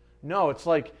 No, it's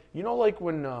like, like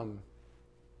when, I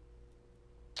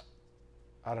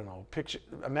don't know,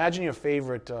 imagine your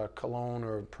favorite cologne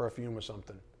or perfume or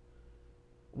something.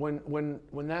 When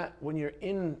you're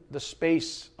in the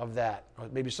space of that, or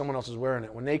maybe someone else is wearing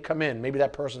it, when they come in, maybe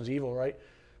that person's evil, right?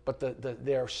 But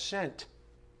their scent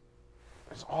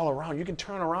is all around. You can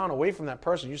turn around away from that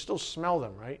person. You still smell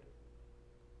them, right?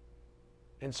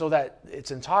 And so that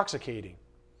it's intoxicating.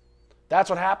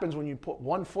 That's what happens when you put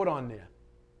one foot on there.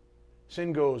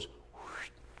 Sin goes,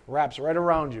 wraps right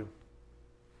around you,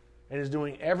 and is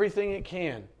doing everything it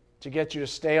can to get you to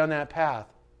stay on that path.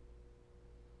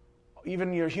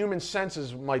 Even your human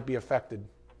senses might be affected.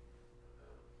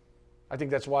 I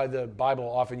think that's why the Bible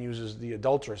often uses the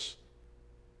adulteress,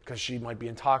 because she might be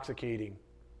intoxicating.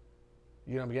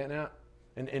 You know what I'm getting at?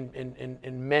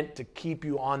 And meant to keep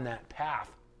you on that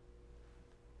path.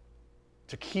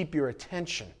 To keep your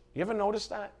attention. You ever notice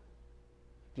that?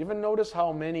 Do you ever notice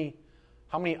how many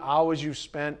hours you've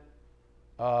spent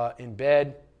in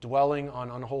bed dwelling on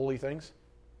unholy things?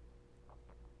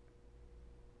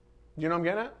 You know what I'm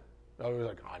getting at? I was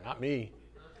like, not me.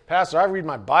 Pastor, I read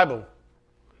my Bible.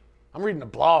 I'm reading the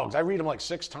blogs. I read them like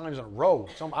 6 times in a row.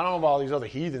 I don't know about all these other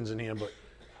heathens in here, but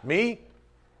me,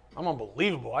 I'm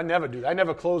unbelievable. I never do that. I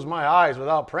never close my eyes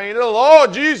without praying to the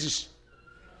Lord Jesus.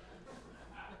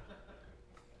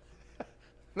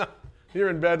 No, you're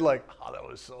in bed like, that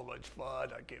was so much fun.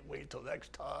 I can't wait till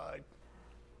next time.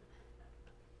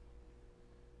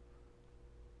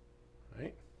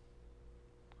 Right?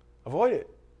 Avoid it.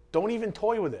 Don't even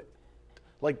toy with it.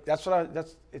 Like,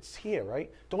 it's here,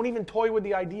 right? Don't even toy with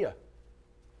the idea.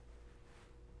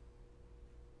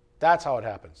 That's how it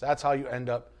happens. That's how you end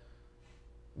up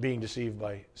being deceived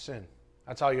by sin.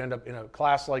 That's how you end up in a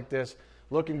class like this,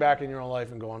 looking back in your own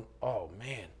life and going, oh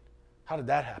man, how did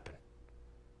that happen?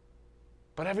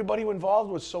 But everybody involved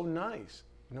was so nice.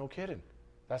 No kidding.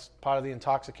 That's part of the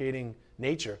intoxicating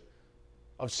nature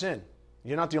of sin.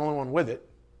 You're not the only one with it,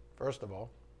 first of all.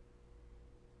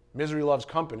 Misery loves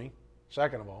company,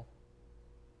 second of all.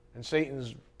 And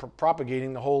Satan's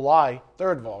propagating the whole lie,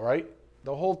 third of all, right?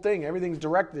 The whole thing, everything's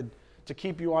directed to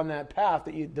keep you on that path.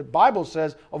 The Bible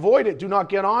says, avoid it, do not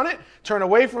get on it, turn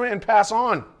away from it, and pass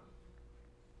on.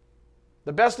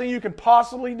 The best thing you can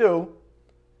possibly do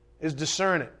is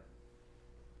discern it.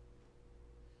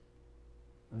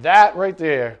 That right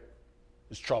there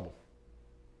is trouble.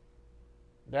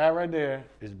 That right there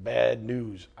is bad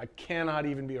news. I cannot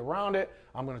even be around it.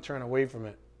 I'm going to turn away from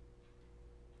it.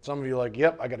 Some of you are like,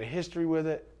 yep, I be a history with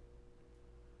it.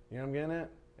 You know what I'm getting at?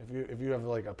 If you have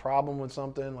like a problem with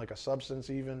something, like a substance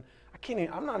even, I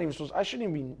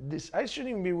shouldn't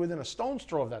even be within a stone's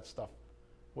throw of that stuff,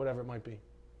 whatever it might be.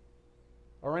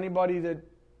 Or anybody that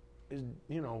is,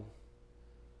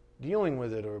 dealing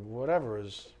with it or whatever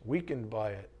is weakened by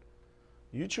it.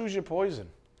 You choose your poison.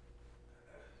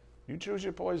 You choose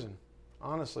your poison,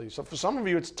 honestly. So for some of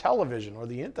you, it's television or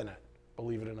the internet,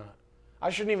 believe it or not.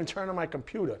 I shouldn't even turn on my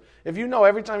computer. If you know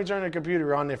every time you turn on your computer,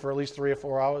 you're on there for at least 3 or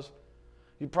 4 hours,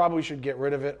 you probably should get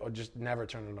rid of it or just never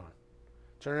turn it on.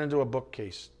 Turn it into a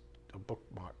bookcase, a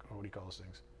bookmark, or what do you call those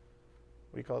things?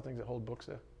 What do you call the things that hold books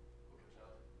there?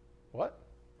 What?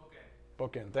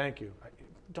 Bookend. Bookend, thank you.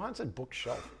 Don said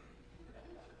bookshelf.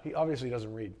 He obviously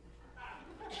doesn't read.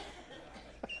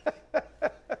 Do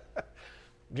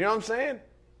you know what I'm saying?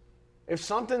 If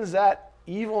something's that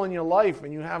evil in your life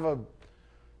and you have a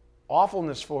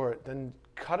awfulness for it, then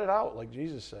cut it out, like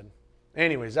Jesus said.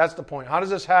 Anyways, that's the point. How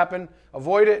does this happen?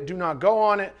 Avoid it. Do not go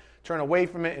on it. Turn away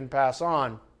from it and pass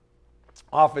on.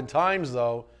 Oftentimes,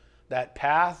 though, that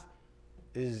path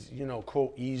is,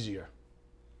 quote, easier.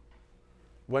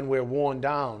 When we're worn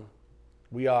down,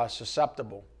 we are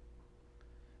susceptible.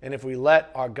 And if we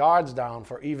let our guards down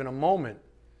for even a moment,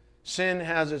 sin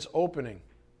has its opening.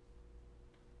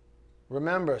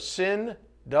 Remember, sin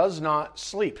does not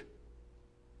sleep. It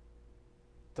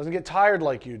doesn't get tired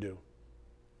like you do.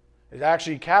 It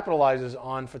actually capitalizes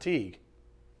on fatigue.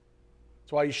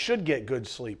 That's why you should get good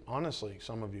sleep, honestly,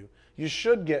 some of you. You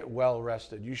should get well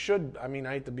rested. You should,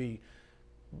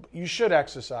 you should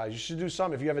exercise. You should do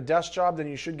something. If you have a desk job, then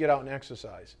you should get out and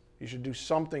exercise. You should do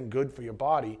something good for your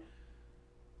body,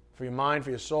 for your mind,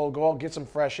 for your soul. Go out, get some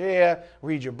fresh air,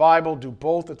 read your Bible, do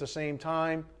both at the same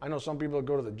time. I know some people that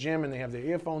go to the gym and they have their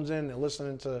earphones in, they're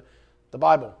listening to the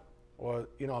Bible or,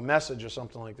 a message or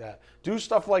something like that. Do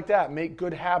stuff like that. Make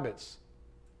good habits.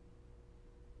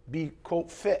 Be,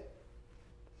 quote, fit.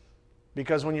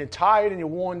 Because when you're tired and you're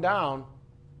worn down,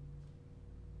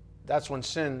 that's when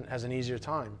sin has an easier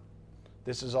time.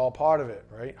 This is all part of it,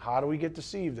 right? How do we get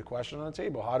deceived? The question on the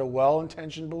table. How do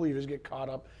well-intentioned believers get caught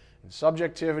up in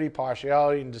subjectivity,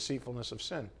 partiality, and deceitfulness of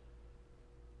sin?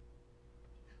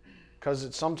 Because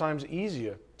it's sometimes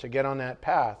easier to get on that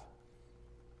path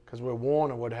because we're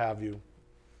worn or what have you.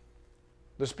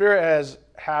 The Spirit has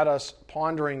had us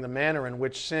pondering the manner in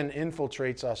which sin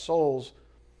infiltrates our souls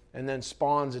and then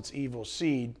spawns its evil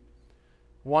seed.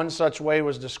 One such way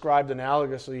was described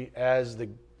analogously as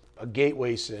a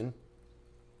gateway sin.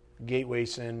 Gateway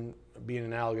sin being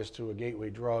analogous to a gateway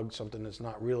drug, something that's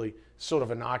not really sort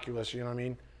of innocuous, you know what I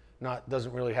mean?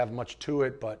 Doesn't really have much to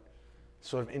it, but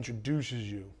sort of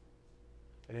introduces you.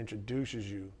 It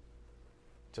introduces you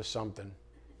to something.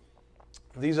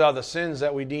 These are the sins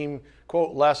that we deem,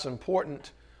 quote, less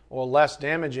important or less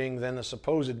damaging than the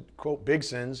supposed, quote, big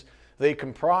sins. They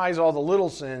comprise all the little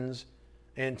sins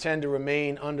and tend to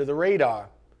remain under the radar,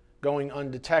 going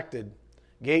undetected.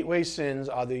 Gateway sins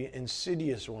are the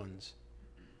insidious ones.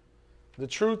 The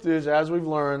truth is, as we've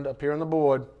learned up here on the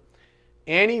board,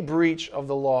 any breach of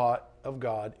the law of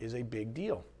God is a big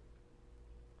deal.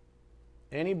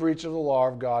 Any breach of the law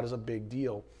of God is a big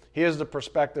deal. Here's the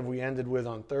perspective we ended with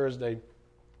on Thursday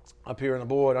up here on the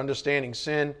board. Understanding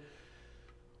sin.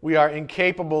 We are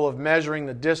incapable of measuring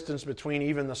the distance between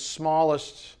even the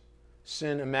smallest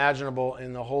sin imaginable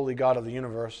in the holy God of the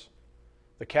universe.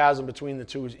 The chasm between the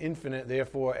two is infinite,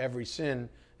 therefore every sin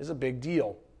is a big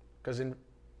deal, because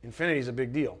infinity is a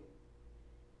big deal,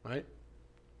 right?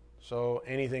 So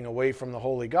anything away from the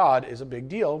holy God is a big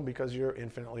deal because you're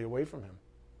infinitely away from him.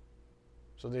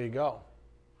 So there you go.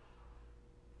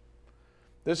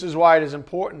 This is why it is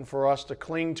important for us to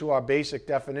cling to our basic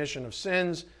definition of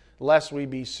sins, lest we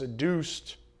be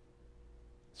seduced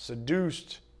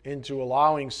into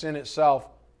allowing sin itself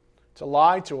to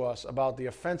lie to us about the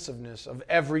offensiveness of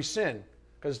every sin,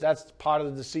 because that's part of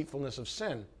the deceitfulness of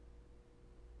sin.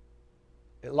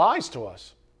 It lies to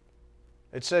us.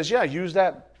 It says, yeah, use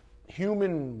that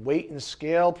human weight and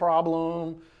scale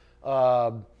problem,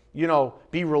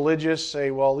 be religious, say,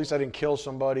 well, at least I didn't kill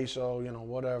somebody, so,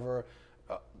 whatever.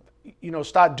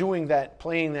 Start doing that,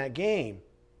 playing that game.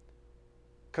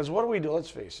 Because what do we do? Let's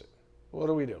face it. What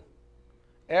do we do?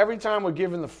 Every time we're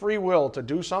given the free will to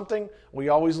do something, we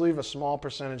always leave a small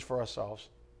percentage for ourselves.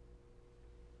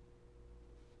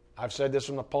 I've said this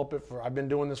from the pulpit I've been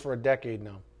doing this for a decade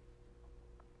now.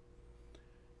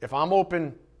 If I'm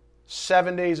open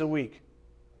 7 days a week,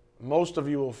 most of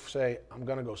you will say, I'm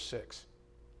going to go 6.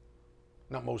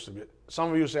 Not most of you. Some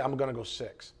of you will say, I'm going to go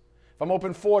 6. If I'm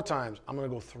open 4 times, I'm going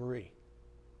to go 3.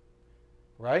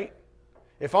 Right?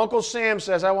 If Uncle Sam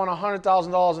says, I want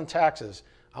 $100,000 in taxes,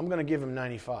 I'm going to give him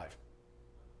 95.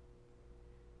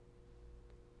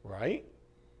 Right?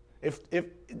 If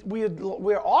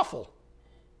we're awful.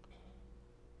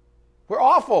 We're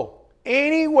awful.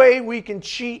 Any way we can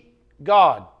cheat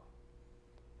God.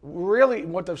 Really,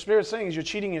 what the Spirit's saying is you're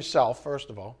cheating yourself,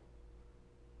 first of all.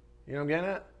 You know what I'm getting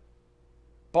at?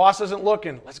 Boss isn't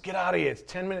looking. Let's get out of here. It's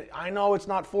 10 minutes. I know it's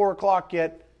not 4 o'clock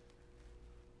yet,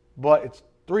 but it's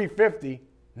 3:50.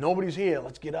 Nobody's here.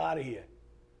 Let's get out of here.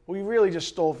 Well, you really just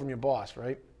stole from your boss,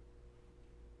 right?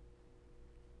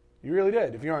 You really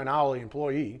did. If you're an hourly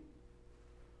employee,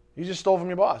 you just stole from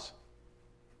your boss.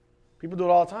 People do it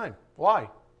all the time. Why?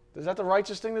 Is that the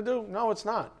righteous thing to do? No, it's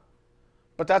not.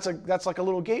 But that's like a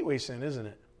little gateway sin, isn't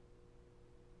it?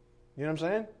 You know what I'm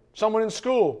saying? Someone in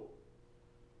school.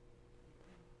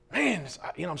 Man,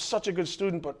 I'm such a good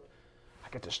student, but I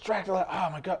get distracted. Oh,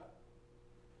 my God.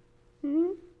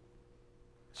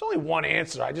 It's only one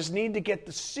answer. I just need to get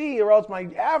the C or else my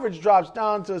average drops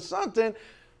down to something.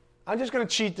 I'm just going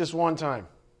to cheat this one time.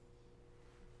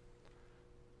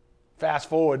 Fast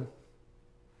forward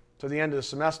to the end of the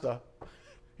semester.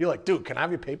 You're like, dude, can I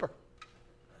have your paper?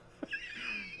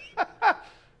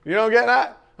 You don't get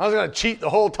that? I was going to cheat the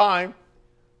whole time.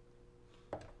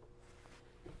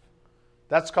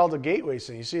 That's called a gateway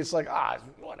sin. You see, it's like,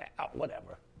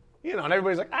 whatever. And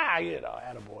everybody's like,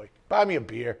 attaboy. Buy me a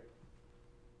beer.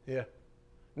 Yeah.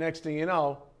 Next thing you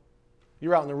know,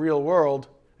 you're out in the real world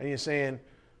and you're saying,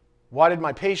 why did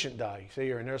my patient die? You say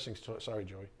you're a nursing student. Sorry,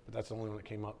 Joey, but that's the only one that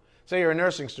came up. Say you're a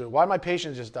nursing student. Why did my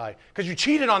patient just die? Because you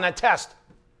cheated on that test.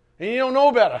 And you don't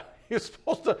know better. You're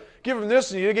supposed to give him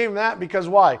this and you gave him that because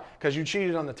why? Because you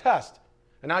cheated on the test.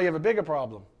 And now you have a bigger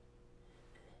problem.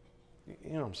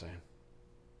 You know what I'm saying?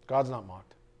 God's not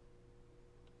mocked.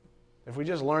 If we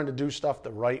just learn to do stuff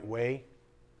the right way,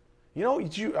 all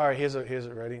right, here's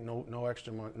it ready. No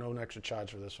extra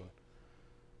charge for this one.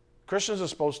 Christians are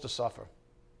supposed to suffer.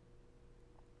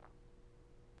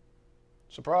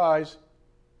 Surprise.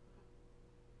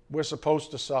 We're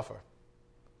supposed to suffer.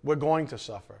 We're going to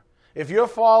suffer. If you're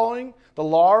following the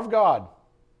law of God,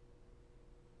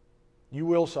 you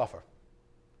will suffer.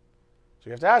 So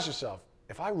you have to ask yourself,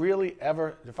 if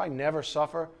I never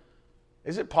suffer,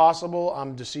 is it possible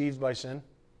I'm deceived by sin?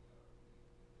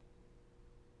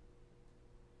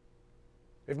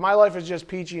 If my life is just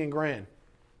peachy and grand,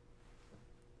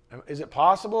 is it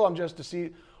possible I'm just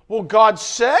deceived? Well, God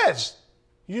says,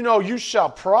 you shall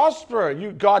prosper.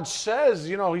 God says,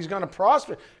 He's going to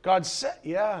prosper. God said,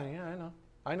 yeah, I know.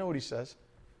 I know what He says.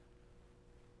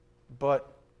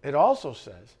 But it also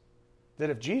says that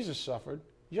if Jesus suffered,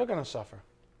 you're going to suffer.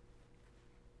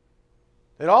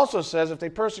 It also says if they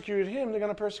persecuted Him, they're going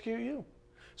to persecute you.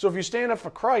 So if you stand up for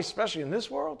Christ, especially in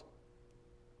this world,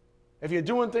 if you're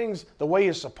doing things the way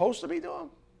you're supposed to be doing,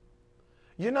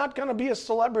 you're not going to be a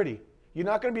celebrity. You're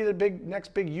not going to be the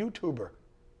next big YouTuber.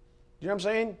 You know what I'm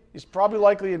saying? He's probably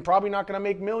not going to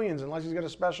make millions unless he's got a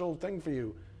special thing for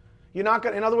you. In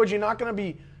other words, you're not going to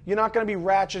be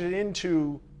ratcheted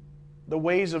into the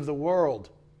ways of the world.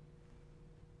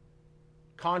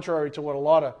 Contrary to what a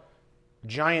lot of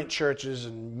giant churches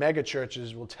and mega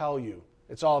churches will tell you.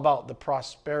 It's all about the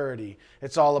prosperity.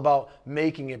 It's all about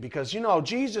making it because,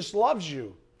 Jesus loves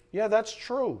you. Yeah, that's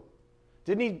true.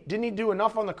 Didn't he do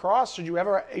enough on the cross? Should you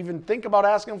ever even think about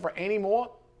asking Him for any more?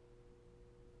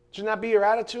 Shouldn't that be your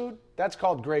attitude? That's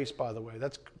called grace, by the way.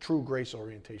 That's true grace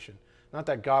orientation. Not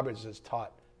that garbage that's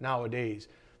taught nowadays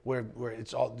where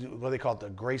it's all, what they call it, the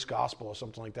grace gospel or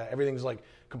something like that. Everything's like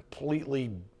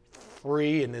completely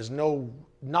free and there's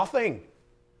nothing.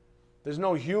 There's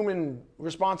no human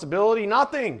responsibility,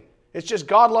 nothing. It's just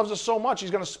God loves us so much,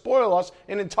 He's going to spoil us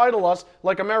and entitle us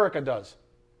like America does.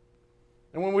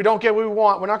 And when we don't get what we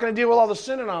want, we're not going to deal with all the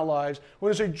sin in our lives.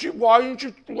 We're going to say, why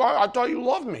I thought you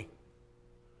loved me.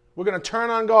 We're going to turn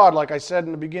on God, like I said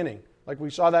in the beginning. Like we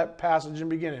saw that passage in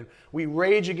the beginning. We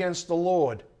rage against the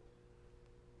Lord.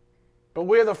 But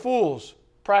we're the fools,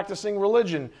 practicing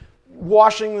religion,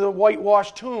 washing the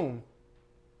whitewashed tomb,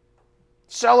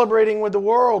 celebrating with the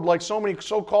world like so many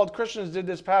so-called Christians did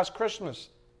this past Christmas,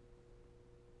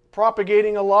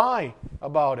 propagating a lie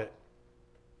about it.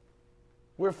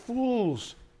 We're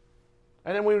fools.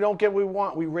 And then we don't get what we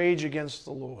want. We rage against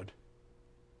the Lord.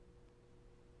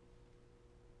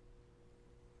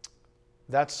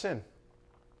 That's sin.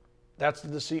 That's the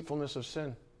deceitfulness of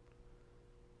sin.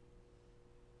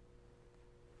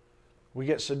 We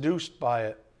get seduced by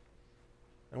it.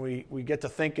 And we get to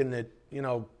thinking that,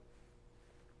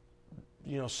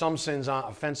 some sins aren't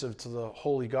offensive to the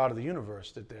holy God of the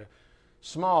universe, that they're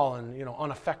small and,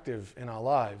 ineffective in our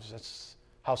lives. That's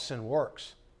how sin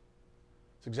works.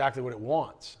 It's exactly what it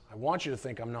wants. I want you to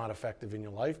think I'm not effective in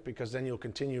your life because then you'll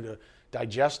continue to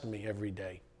digest me every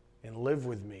day and live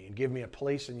with me and give me a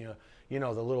place in your, the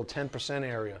little 10%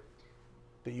 area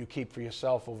that you keep for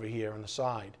yourself over here on the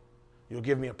side. You'll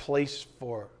give me a place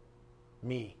for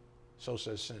me, so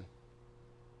says sin. And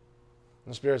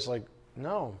the Spirit's like,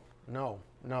 no.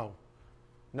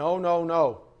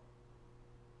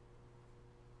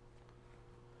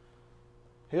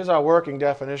 Here's our working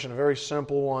definition, a very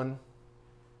simple one.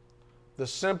 The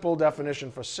simple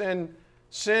definition for sin.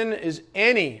 Sin is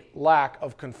any lack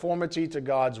of conformity to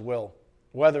God's will,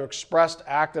 whether expressed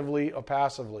actively or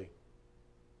passively.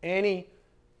 Any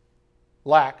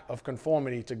lack of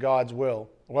conformity to God's will,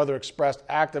 whether expressed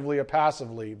actively or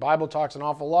passively. The Bible talks an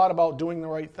awful lot about doing the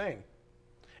right thing.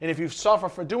 And if you suffer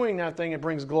for doing that thing, it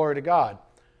brings glory to God.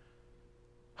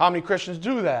 How many Christians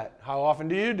do that? How often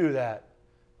do you do that?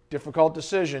 Difficult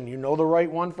decision. You know the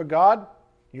right one for God.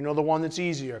 You know the one that's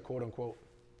easier, quote unquote.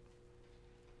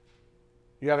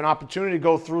 You have an opportunity to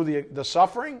go through the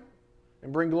suffering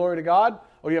and bring glory to God,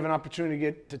 or you have an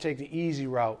opportunity to take the easy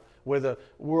route where the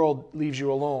world leaves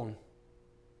you alone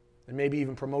and maybe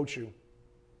even promotes you.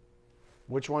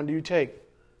 Which one do you take?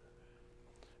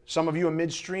 Some of you are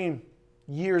midstream,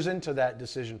 years into that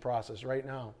decision process right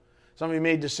now. Some of you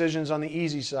made decisions on the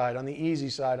easy side, on the easy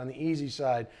side, on the easy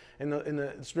side. And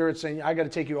the Spirit's saying, I got to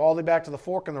take you all the way back to the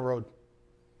fork in the road.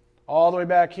 All the way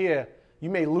back here. You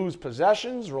may lose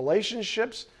possessions,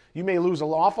 relationships. You may lose an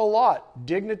awful lot.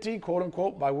 Dignity, quote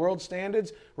unquote, by world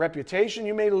standards, reputation.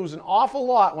 You may lose an awful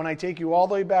lot when I take you all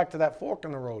the way back to that fork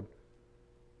in the road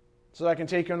so that I can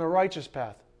take you on the righteous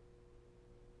path.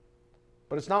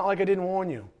 But it's not like I didn't warn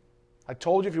you. I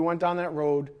told you if you went down that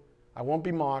road, I won't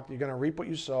be mocked. You're going to reap what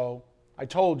you sow. I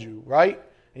told you, right?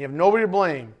 And you have nobody to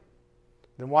blame.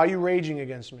 Then why are you raging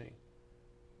against me?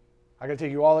 I got to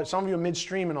take you all that. Some of you are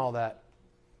midstream and all that.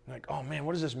 You're like, oh man,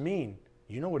 what does this mean?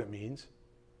 You know what it means.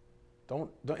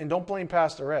 Don't blame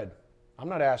Pastor Ed. I'm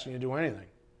not asking you to do anything.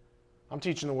 I'm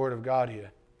teaching the Word of God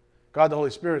here. God the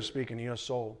Holy Spirit is speaking to your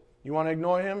soul. You want to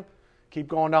ignore Him? Keep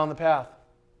going down the path.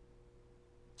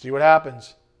 See what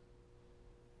happens.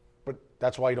 But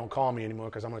that's why you don't call me anymore,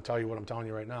 because I'm going to tell you what I'm telling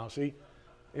you right now. See?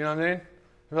 You know what I mean?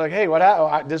 You're like, hey, what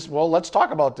happened? Well, let's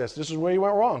talk about this. This is where you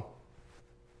went wrong.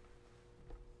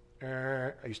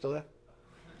 Are you still there?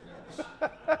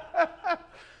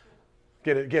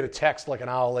 Get a text like an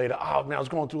hour later. Oh, man, I was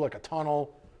going through like a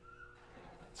tunnel.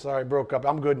 Sorry, broke up.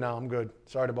 I'm good now. I'm good.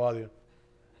 Sorry to bother you.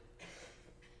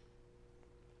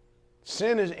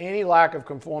 Sin is any lack of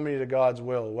conformity to God's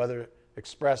will, whether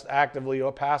expressed actively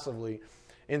or passively.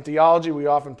 In theology, we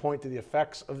often point to the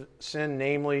effects of sin,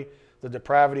 namely the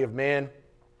depravity of man.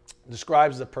 It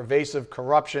describes the pervasive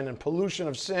corruption and pollution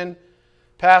of sin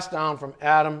passed down from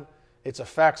Adam. Its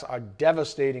effects are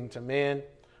devastating to man.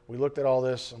 We looked at all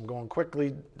this. I'm going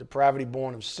quickly. Depravity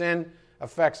born of sin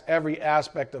affects every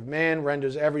aspect of man,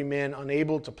 renders every man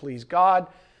unable to please God,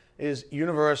 is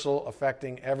universal,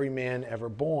 affecting every man ever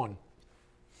born,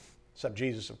 except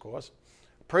Jesus, of course.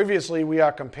 Previously, we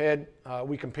compared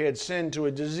sin to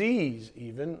a disease,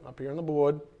 even up here on the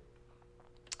board.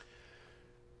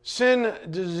 Sin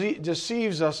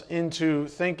deceives us into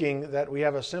thinking that we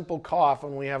have a simple cough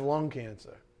when we have lung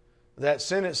cancer. That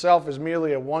sin itself is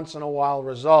merely a once-in-a-while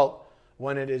result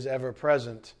when it is ever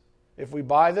present. If we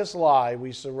buy this lie,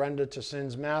 we surrender to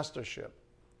sin's mastership.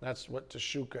 That's what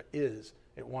teshuka is.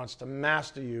 It wants to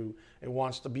master you. It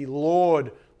wants to be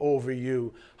Lord over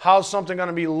you. How's something going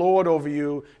to be Lord over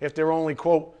you if they're only,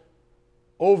 quote,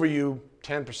 over you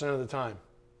 10% of the time?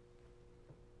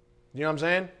 You know what I'm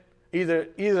saying?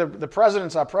 Either the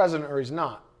president's our president or he's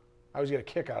not. I always get a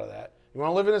kick out of that. You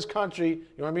want to live in this country,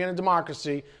 you want to be in a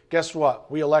democracy, guess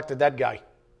what? We elected that guy.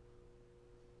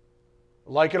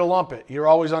 Like it or lump it, you're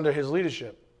always under his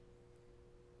leadership.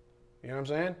 You know what I'm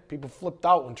saying? People flipped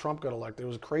out when Trump got elected. It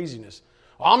was craziness.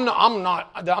 I'm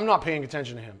not paying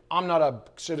attention to him. I'm not a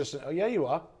citizen. Oh, yeah, you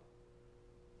are.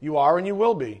 You are and you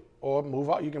will be. Or move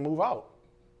out. You can move out.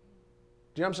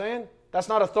 Do you know what I'm saying? That's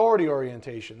not authority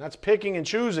orientation. That's picking and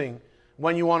choosing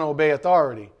when you want to obey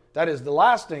authority. That is the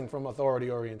last thing from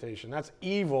authority orientation. That's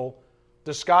evil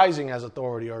disguising as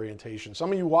authority orientation.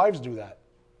 Some of you wives do that.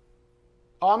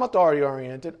 Oh, I'm authority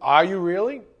oriented. Are you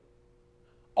really?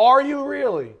 Are you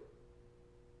really?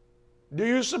 Do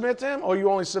you submit to him, or you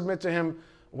only submit to him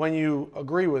when you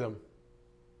agree with him?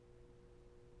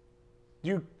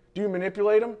 Do you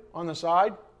manipulate him on the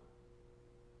side?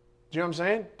 Do you know what I'm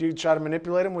saying? Do you try to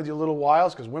manipulate him with your little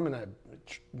wiles? Because women,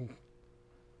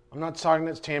 I'm not talking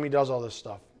that Tammy does all this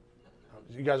stuff.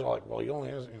 You guys are like, well, he only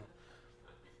has, you know.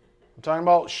 I'm talking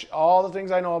about all the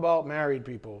things I know about married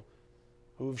people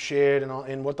who've shared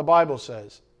and what the Bible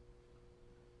says.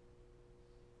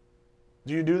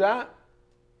 Do you do that?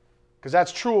 Because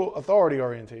that's true authority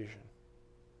orientation.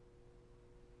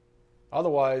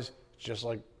 Otherwise, it's just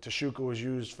like teshuka was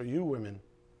used for you women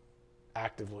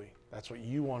actively. That's what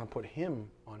you want to put him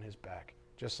on his back.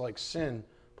 Just like sin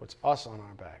puts us on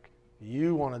our back.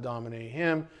 You want to dominate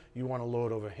him. You want to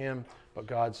lord over him. But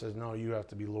God says, no, you have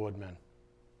to be Lord men.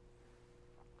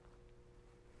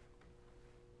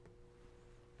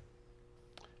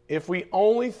 If we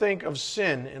only think of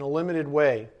sin in a limited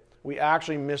way, we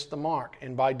actually miss the mark.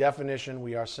 And by definition,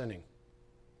 we are sinning.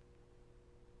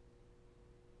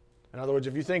 In other words,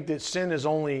 if you think that sin is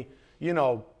only,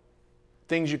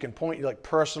 things you can point, like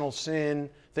personal sin,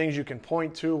 things you can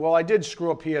point to. Well, I did screw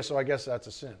up here, so I guess that's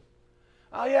a sin.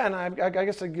 Oh, yeah, and I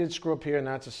guess I did screw up here, and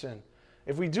that's a sin.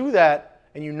 If we do that,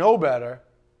 and you know better,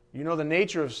 you know the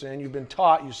nature of sin, you've been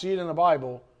taught, you see it in the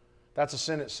Bible, that's a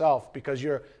sin itself, because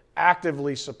you're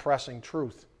actively suppressing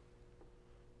truth.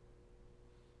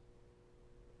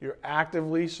 You're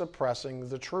actively suppressing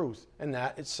the truth, and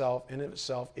that itself, in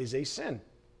itself, is a sin.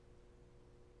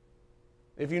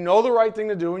 If you know the right thing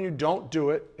to do and you don't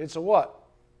do it, it's a what?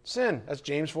 Sin. That's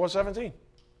James 4:17.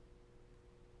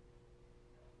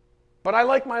 But I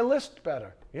like my list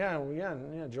better. Yeah,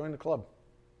 join the club.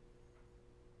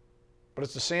 But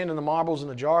it's the sand and the marbles in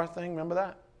the jar thing, remember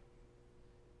that?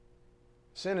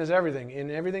 Sin is everything,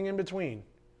 and everything in between.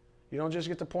 You don't just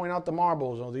get to point out the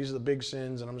marbles. Oh, these are the big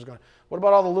sins, and I'm just going to... What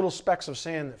about all the little specks of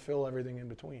sand that fill everything in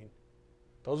between?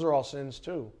 Those are all sins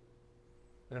too.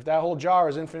 And if that whole jar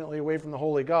is infinitely away from the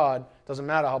holy God, it doesn't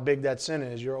matter how big that sin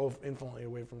is, you're infinitely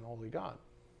away from the holy God.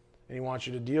 And he wants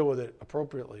you to deal with it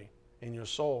appropriately in your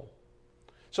soul.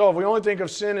 So if we only think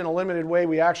of sin in a limited way,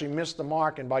 we actually miss the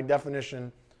mark, and by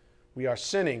definition, we are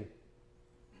sinning.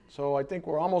 So I think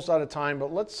we're almost out of time,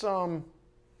 but let's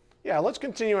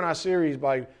continue in our series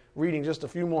by reading just a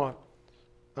few more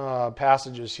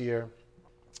passages here.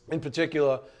 In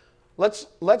particular, let's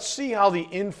see how the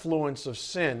influence of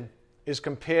sin is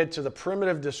compared to the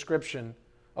primitive description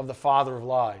of the father of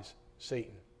lies,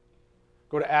 Satan.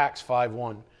 Go to Acts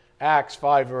 5:1. Acts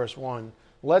 5 verse 1.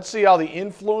 Let's see how the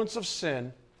influence of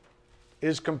sin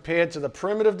is compared to the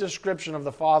primitive description of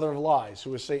the father of lies,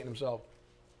 who is Satan himself.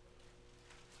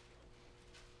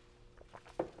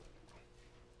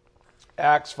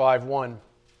 Acts 5:1.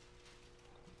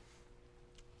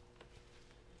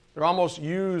 They're almost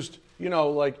used,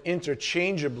 like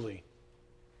interchangeably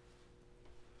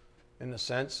in a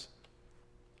sense.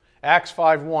 Acts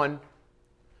 5:1.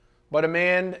 But a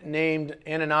man named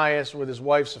Ananias with his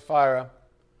wife Sapphira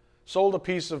sold a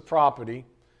piece of property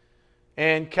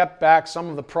and kept back some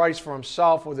of the price for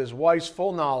himself with his wife's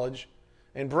full knowledge,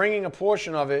 and bringing a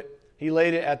portion of it, he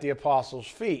laid it at the apostles'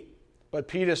 feet. But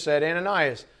Peter said,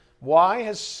 Ananias, why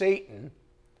has Satan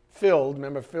filled,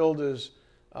 remember filled is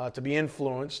to be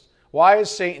influenced, why has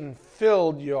Satan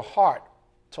filled your heart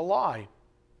to lie,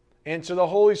 and to the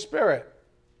Holy Spirit,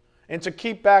 and to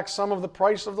keep back some of the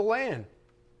price of the land?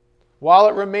 While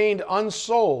it remained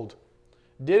unsold,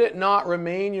 did it not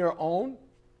remain your own?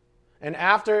 And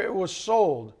after it was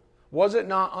sold, was it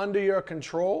not under your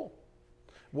control?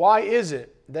 Why is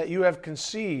it that you have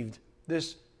conceived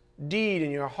this deed in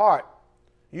your heart?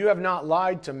 You have not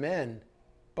lied to men,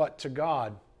 but to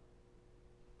God.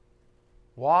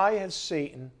 Why has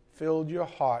Satan filled your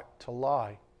heart to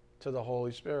lie to the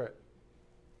Holy Spirit?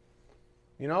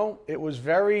 It was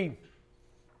very,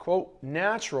 quote,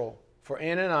 natural for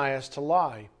Ananias to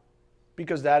lie,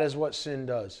 because that is what sin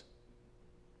does.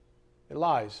 It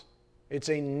lies. It's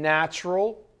a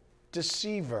natural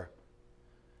deceiver.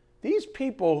 These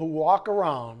people who walk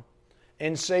around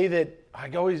and say that, I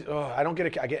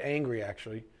get angry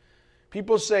actually.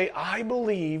 People say, I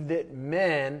believe that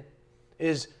man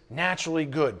is naturally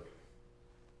good.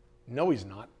 No, he's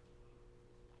not.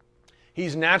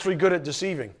 He's naturally good at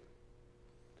deceiving.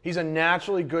 He's a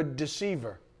naturally good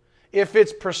deceiver. If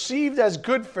it's perceived as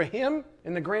good for him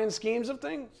in the grand schemes of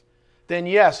things, then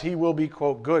yes, he will be,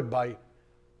 quote, good by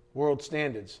world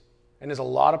standards. And there's a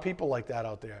lot of people like that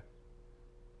out there.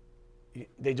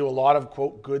 They do a lot of,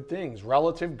 quote, good things,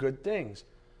 relative good things.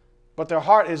 But their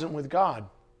heart isn't with God.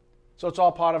 So it's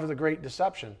all part of the great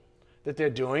deception, that they're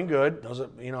doing good. Those are,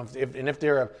 if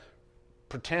they're a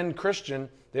pretend Christian,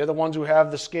 they're the ones who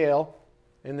have the scale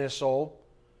in their soul.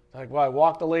 Like, well, I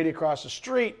walked a lady across the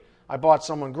street. I bought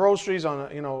someone groceries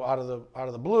out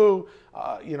of the blue.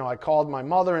 I called my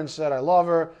mother and said I love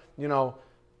her.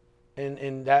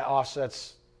 And that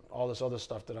offsets all this other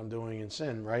stuff that I'm doing in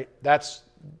sin, right? That's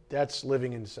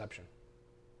living in deception.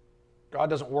 God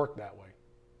doesn't work that way.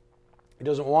 He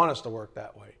doesn't want us to work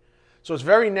that way. So it's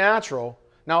very natural.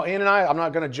 Now, Ananias, I'm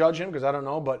not going to judge him because I don't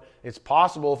know, but it's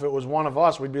possible if it was one of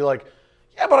us, we'd be like,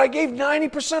 yeah, but I gave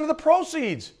 90% of the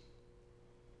proceeds.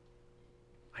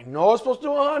 I know I was supposed to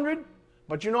do 100,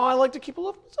 but I like to keep a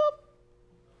little up.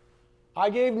 I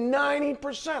gave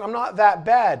 90%. I'm not that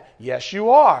bad. Yes, you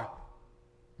are.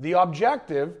 The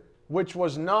objective, which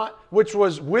was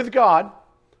with God,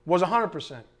 was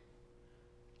 100%.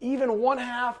 Even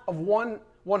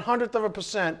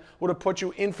 1/100% would have put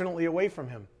you infinitely away from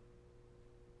him.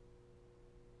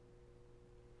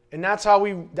 And that's how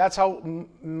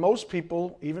most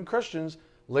people, even Christians,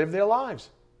 live their lives.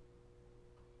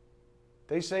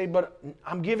 They say, but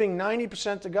I'm giving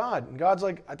 90% to God. And God's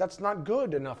like, that's not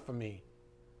good enough for me.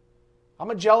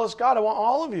 I'm a jealous God. I want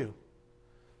all of you.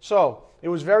 So it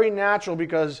was very natural,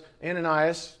 because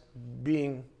Ananias,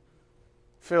 being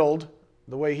filled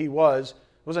the way he was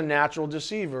a natural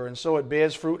deceiver. And so it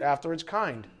bears fruit after its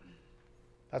kind.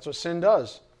 That's what sin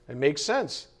does. It makes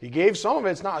sense. He gave some of it.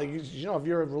 It's not, if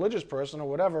you're a religious person or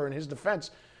whatever, in his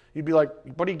defense, you'd be like,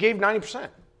 but he gave 90%.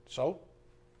 So,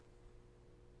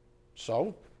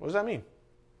 what does that mean?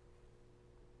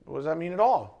 What does that mean at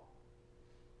all?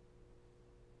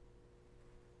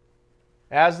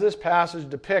 As this passage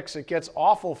depicts, it gets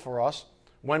awful for us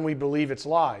when we believe it's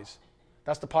lies.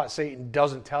 That's the part Satan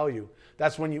doesn't tell you.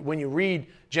 That's when you read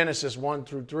Genesis 1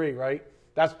 through 3, right?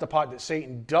 That's the part that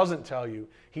Satan doesn't tell you.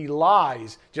 He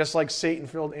lies, just like Satan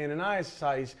filled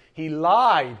Ananias' He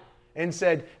lied and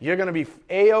said, you're going to be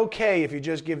A-okay if you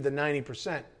just give the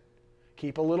 90%.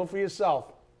 Keep a little for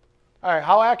yourself. All right,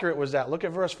 how accurate was that? Look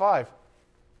at verse 5.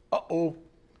 Uh-oh.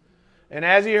 And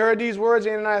as he heard these words,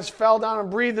 Ananias fell down and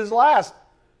breathed his last.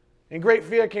 And great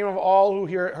fear came of all who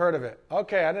heard of it.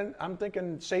 Okay, I'm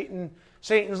thinking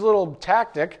Satan's little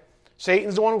tactic.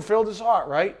 Satan's the one who filled his heart,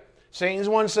 right? Satan's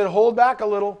the one who said, hold back a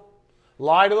little.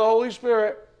 Lie to the Holy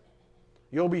Spirit.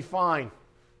 You'll be fine.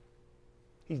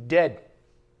 He's dead.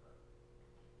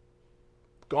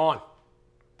 Gone.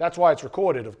 That's why it's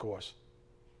recorded, of course.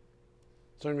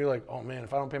 Some of you are like, oh man,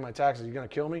 if I don't pay my taxes, you're going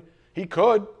to kill me? He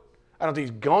could. I don't think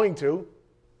he's going to.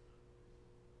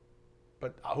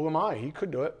 But who am I? He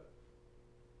could do it.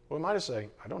 What am I to say?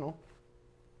 I don't know.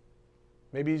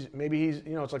 Maybe he's,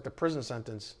 it's like the prison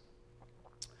sentence.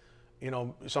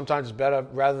 Sometimes it's better,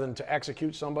 rather than to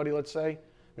execute somebody, let's say,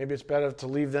 maybe it's better to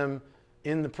leave them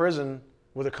in the prison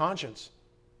with a conscience.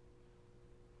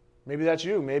 Maybe that's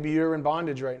you. Maybe you're in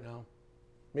bondage right now.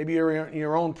 Maybe you're in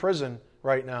your own prison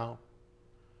right now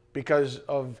because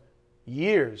of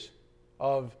years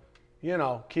of,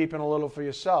 keeping a little for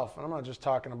yourself. And I'm not just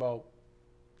talking about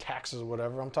taxes or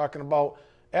whatever. I'm talking about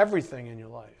everything in your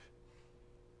life.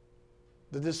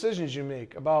 The decisions you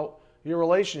make about your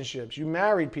relationships. You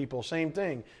married people, same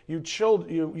thing. You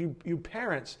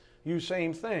parents,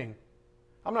 same thing.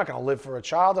 I'm not going to live for a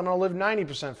child. I'm going to live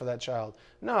 90% for that child.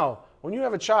 No. When you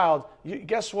have a child,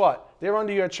 guess what? They're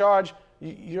under your charge.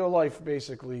 Your life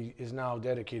basically is now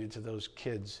dedicated to those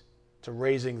kids, to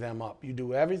raising them up. You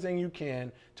do everything you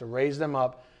can to raise them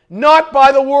up, not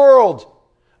by the world,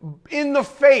 in the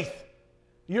faith.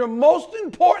 Your most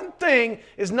important thing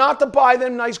is not to buy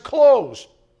them nice clothes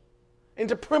and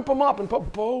to primp them up and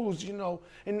put bows,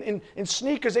 in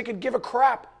sneakers. They could give a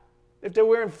crap if they're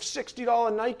wearing $60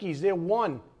 Nikes. They're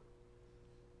one.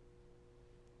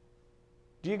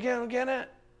 Do you get it?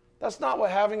 That's not what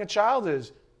having a child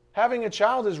is. Having a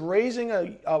child is raising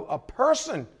a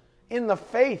person in the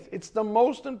faith. It's the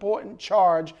most important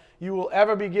charge you will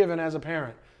ever be given as a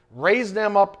parent. Raise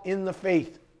them up in the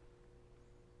faith.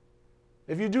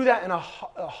 If you do that in a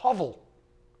hovel,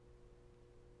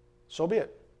 so be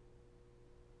it.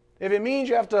 If it means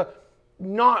you have to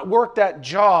not work that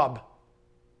job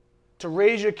to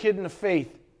raise your kid in the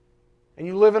faith, and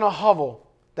you live in a hovel,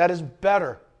 that is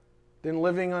better than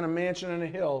living on a mansion on a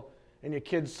hill and your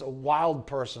kid's a wild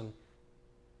person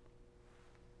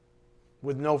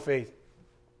with no faith.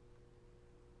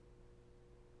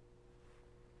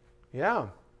 Yeah.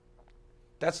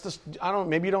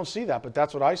 Maybe you don't see that, but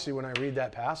that's what I see when I read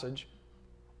that passage.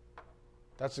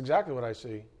 That's exactly what I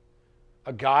see.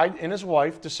 A guy and his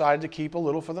wife decided to keep a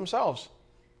little for themselves.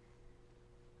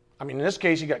 I mean, in this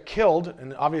case, he got killed,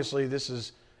 and obviously this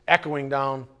is echoing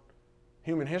down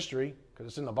human history because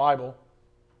it's in the Bible.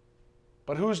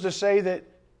 But who's to say that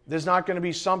there's not going to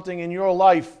be something in your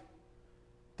life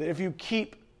that if you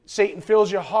keep, Satan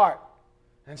fills your heart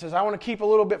and says, I want to keep a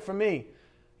little bit for me.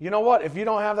 You know what? If you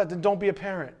don't have that, then don't be a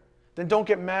parent. Then don't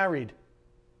get married.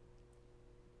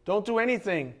 Don't do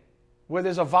anything where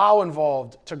there's a vow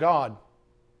involved to God.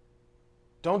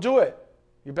 Don't do it.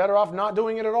 You're better off not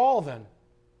doing it at all then.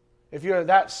 If you're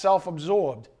that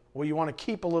self-absorbed where you want to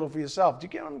keep a little for yourself. Do you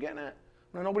get what I'm getting at?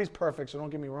 Now, nobody's perfect, so don't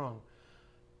get me wrong.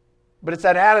 But it's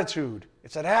that attitude.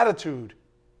 It's that attitude.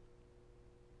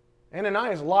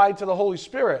 Ananias lied to the Holy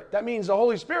Spirit. That means the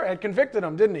Holy Spirit had convicted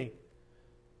him, didn't he?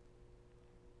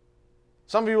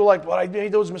 Some of you were like, well, I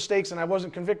made those mistakes and I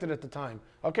wasn't convicted at the time.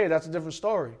 Okay, that's a different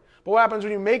story. But what happens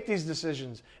when you make these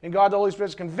decisions and God, the Holy Spirit,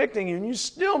 is convicting you and you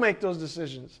still make those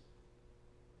decisions?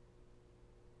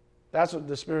 That's what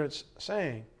the Spirit's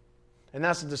saying. And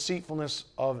that's the deceitfulness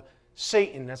of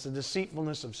Satan. That's the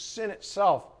deceitfulness of sin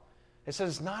itself. It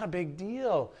says it's not a big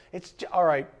deal. It's all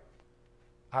right,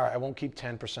 I won't keep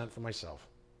 10% for myself.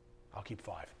 I'll keep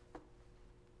 5%.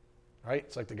 Right?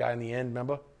 It's like the guy in the end,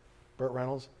 remember? Burt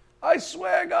Reynolds. I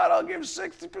swear, God, I'll give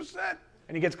 60%.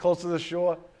 And he gets close to the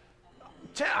shore.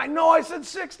 I know I said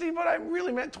 60, but I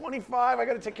really meant 25. I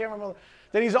got to take care of my mother.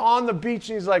 Then he's on the beach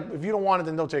and he's like, if you don't want it,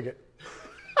 then don't take it.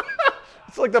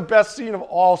 It's like the best scene of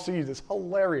all scenes. It's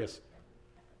hilarious.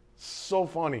 So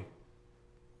funny.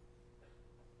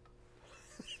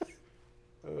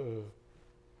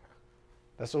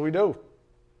 That's what we do.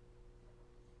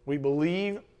 We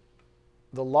believe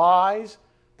the lies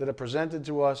that are presented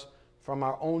to us from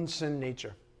our own sin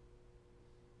nature.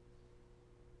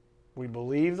 We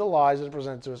believe the lies that are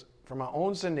presented to us from our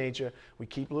own sin nature. We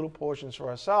keep little portions for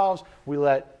ourselves. We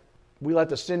let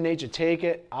the sin nature take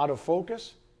it out of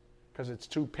focus because it's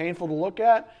too painful to look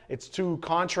at. It's too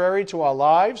contrary to our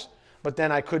lives. But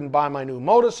then I couldn't buy my new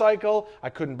motorcycle. I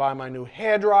couldn't buy my new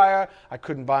hairdryer. I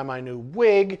couldn't buy my new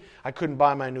wig. I couldn't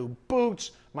buy my new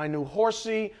boots, my new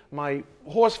horsey, my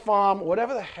horse farm,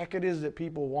 whatever the heck it is that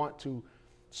people want to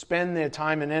spend their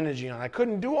time and energy on. I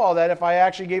couldn't do all that if I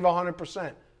actually gave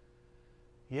 100%.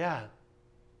 Yeah.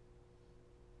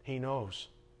 He knows.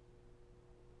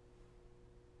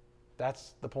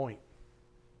 That's the point.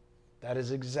 That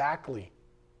is exactly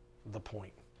the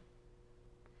point.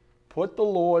 Put the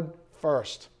Lord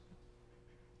first.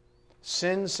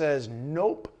 Sin says,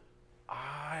 nope,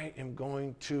 I am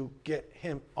going to get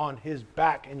him on his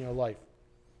back in your life.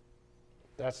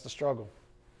 That's the struggle.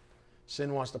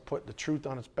 Sin wants to put the truth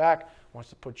on its back,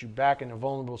 wants to put you back in a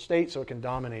vulnerable state so it can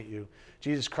dominate you.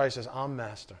 Jesus Christ says, I'm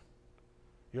master.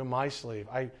 You're my slave.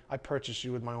 I purchased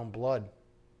you with my own blood.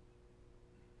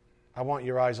 I want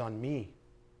your eyes on me.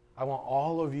 I want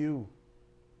all of you.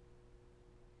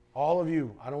 All of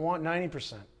you. I don't want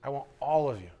 90%. I want all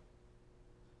of you.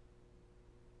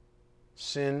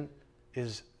 Sin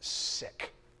is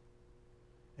sick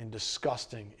and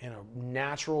disgusting and a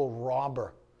natural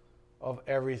robber of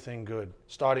everything good,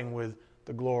 starting with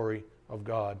the glory of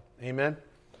God. Amen?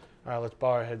 All right, let's bow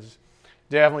our heads.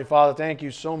 Dear Heavenly Father, thank you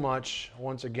so much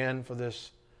once again for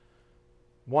this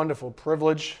wonderful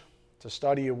privilege to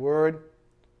study your word,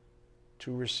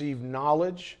 to receive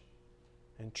knowledge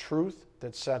and truth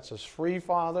that sets us free,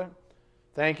 Father.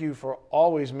 Thank you for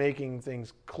always making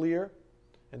things clear.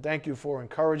 And thank you for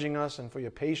encouraging us and for your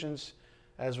patience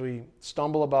as we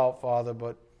stumble about, Father.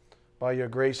 But by your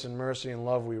grace and mercy and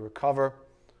love, we recover.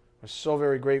 We're so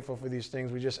very grateful for these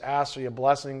things. We just ask for your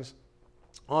blessings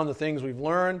on the things we've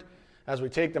learned as we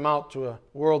take them out to a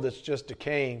world that's just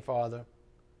decaying, Father.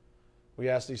 We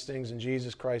ask these things in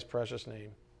Jesus Christ's precious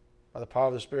name. By the power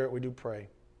of the Spirit, we do pray.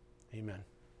 Amen.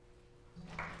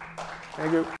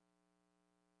 Thank you.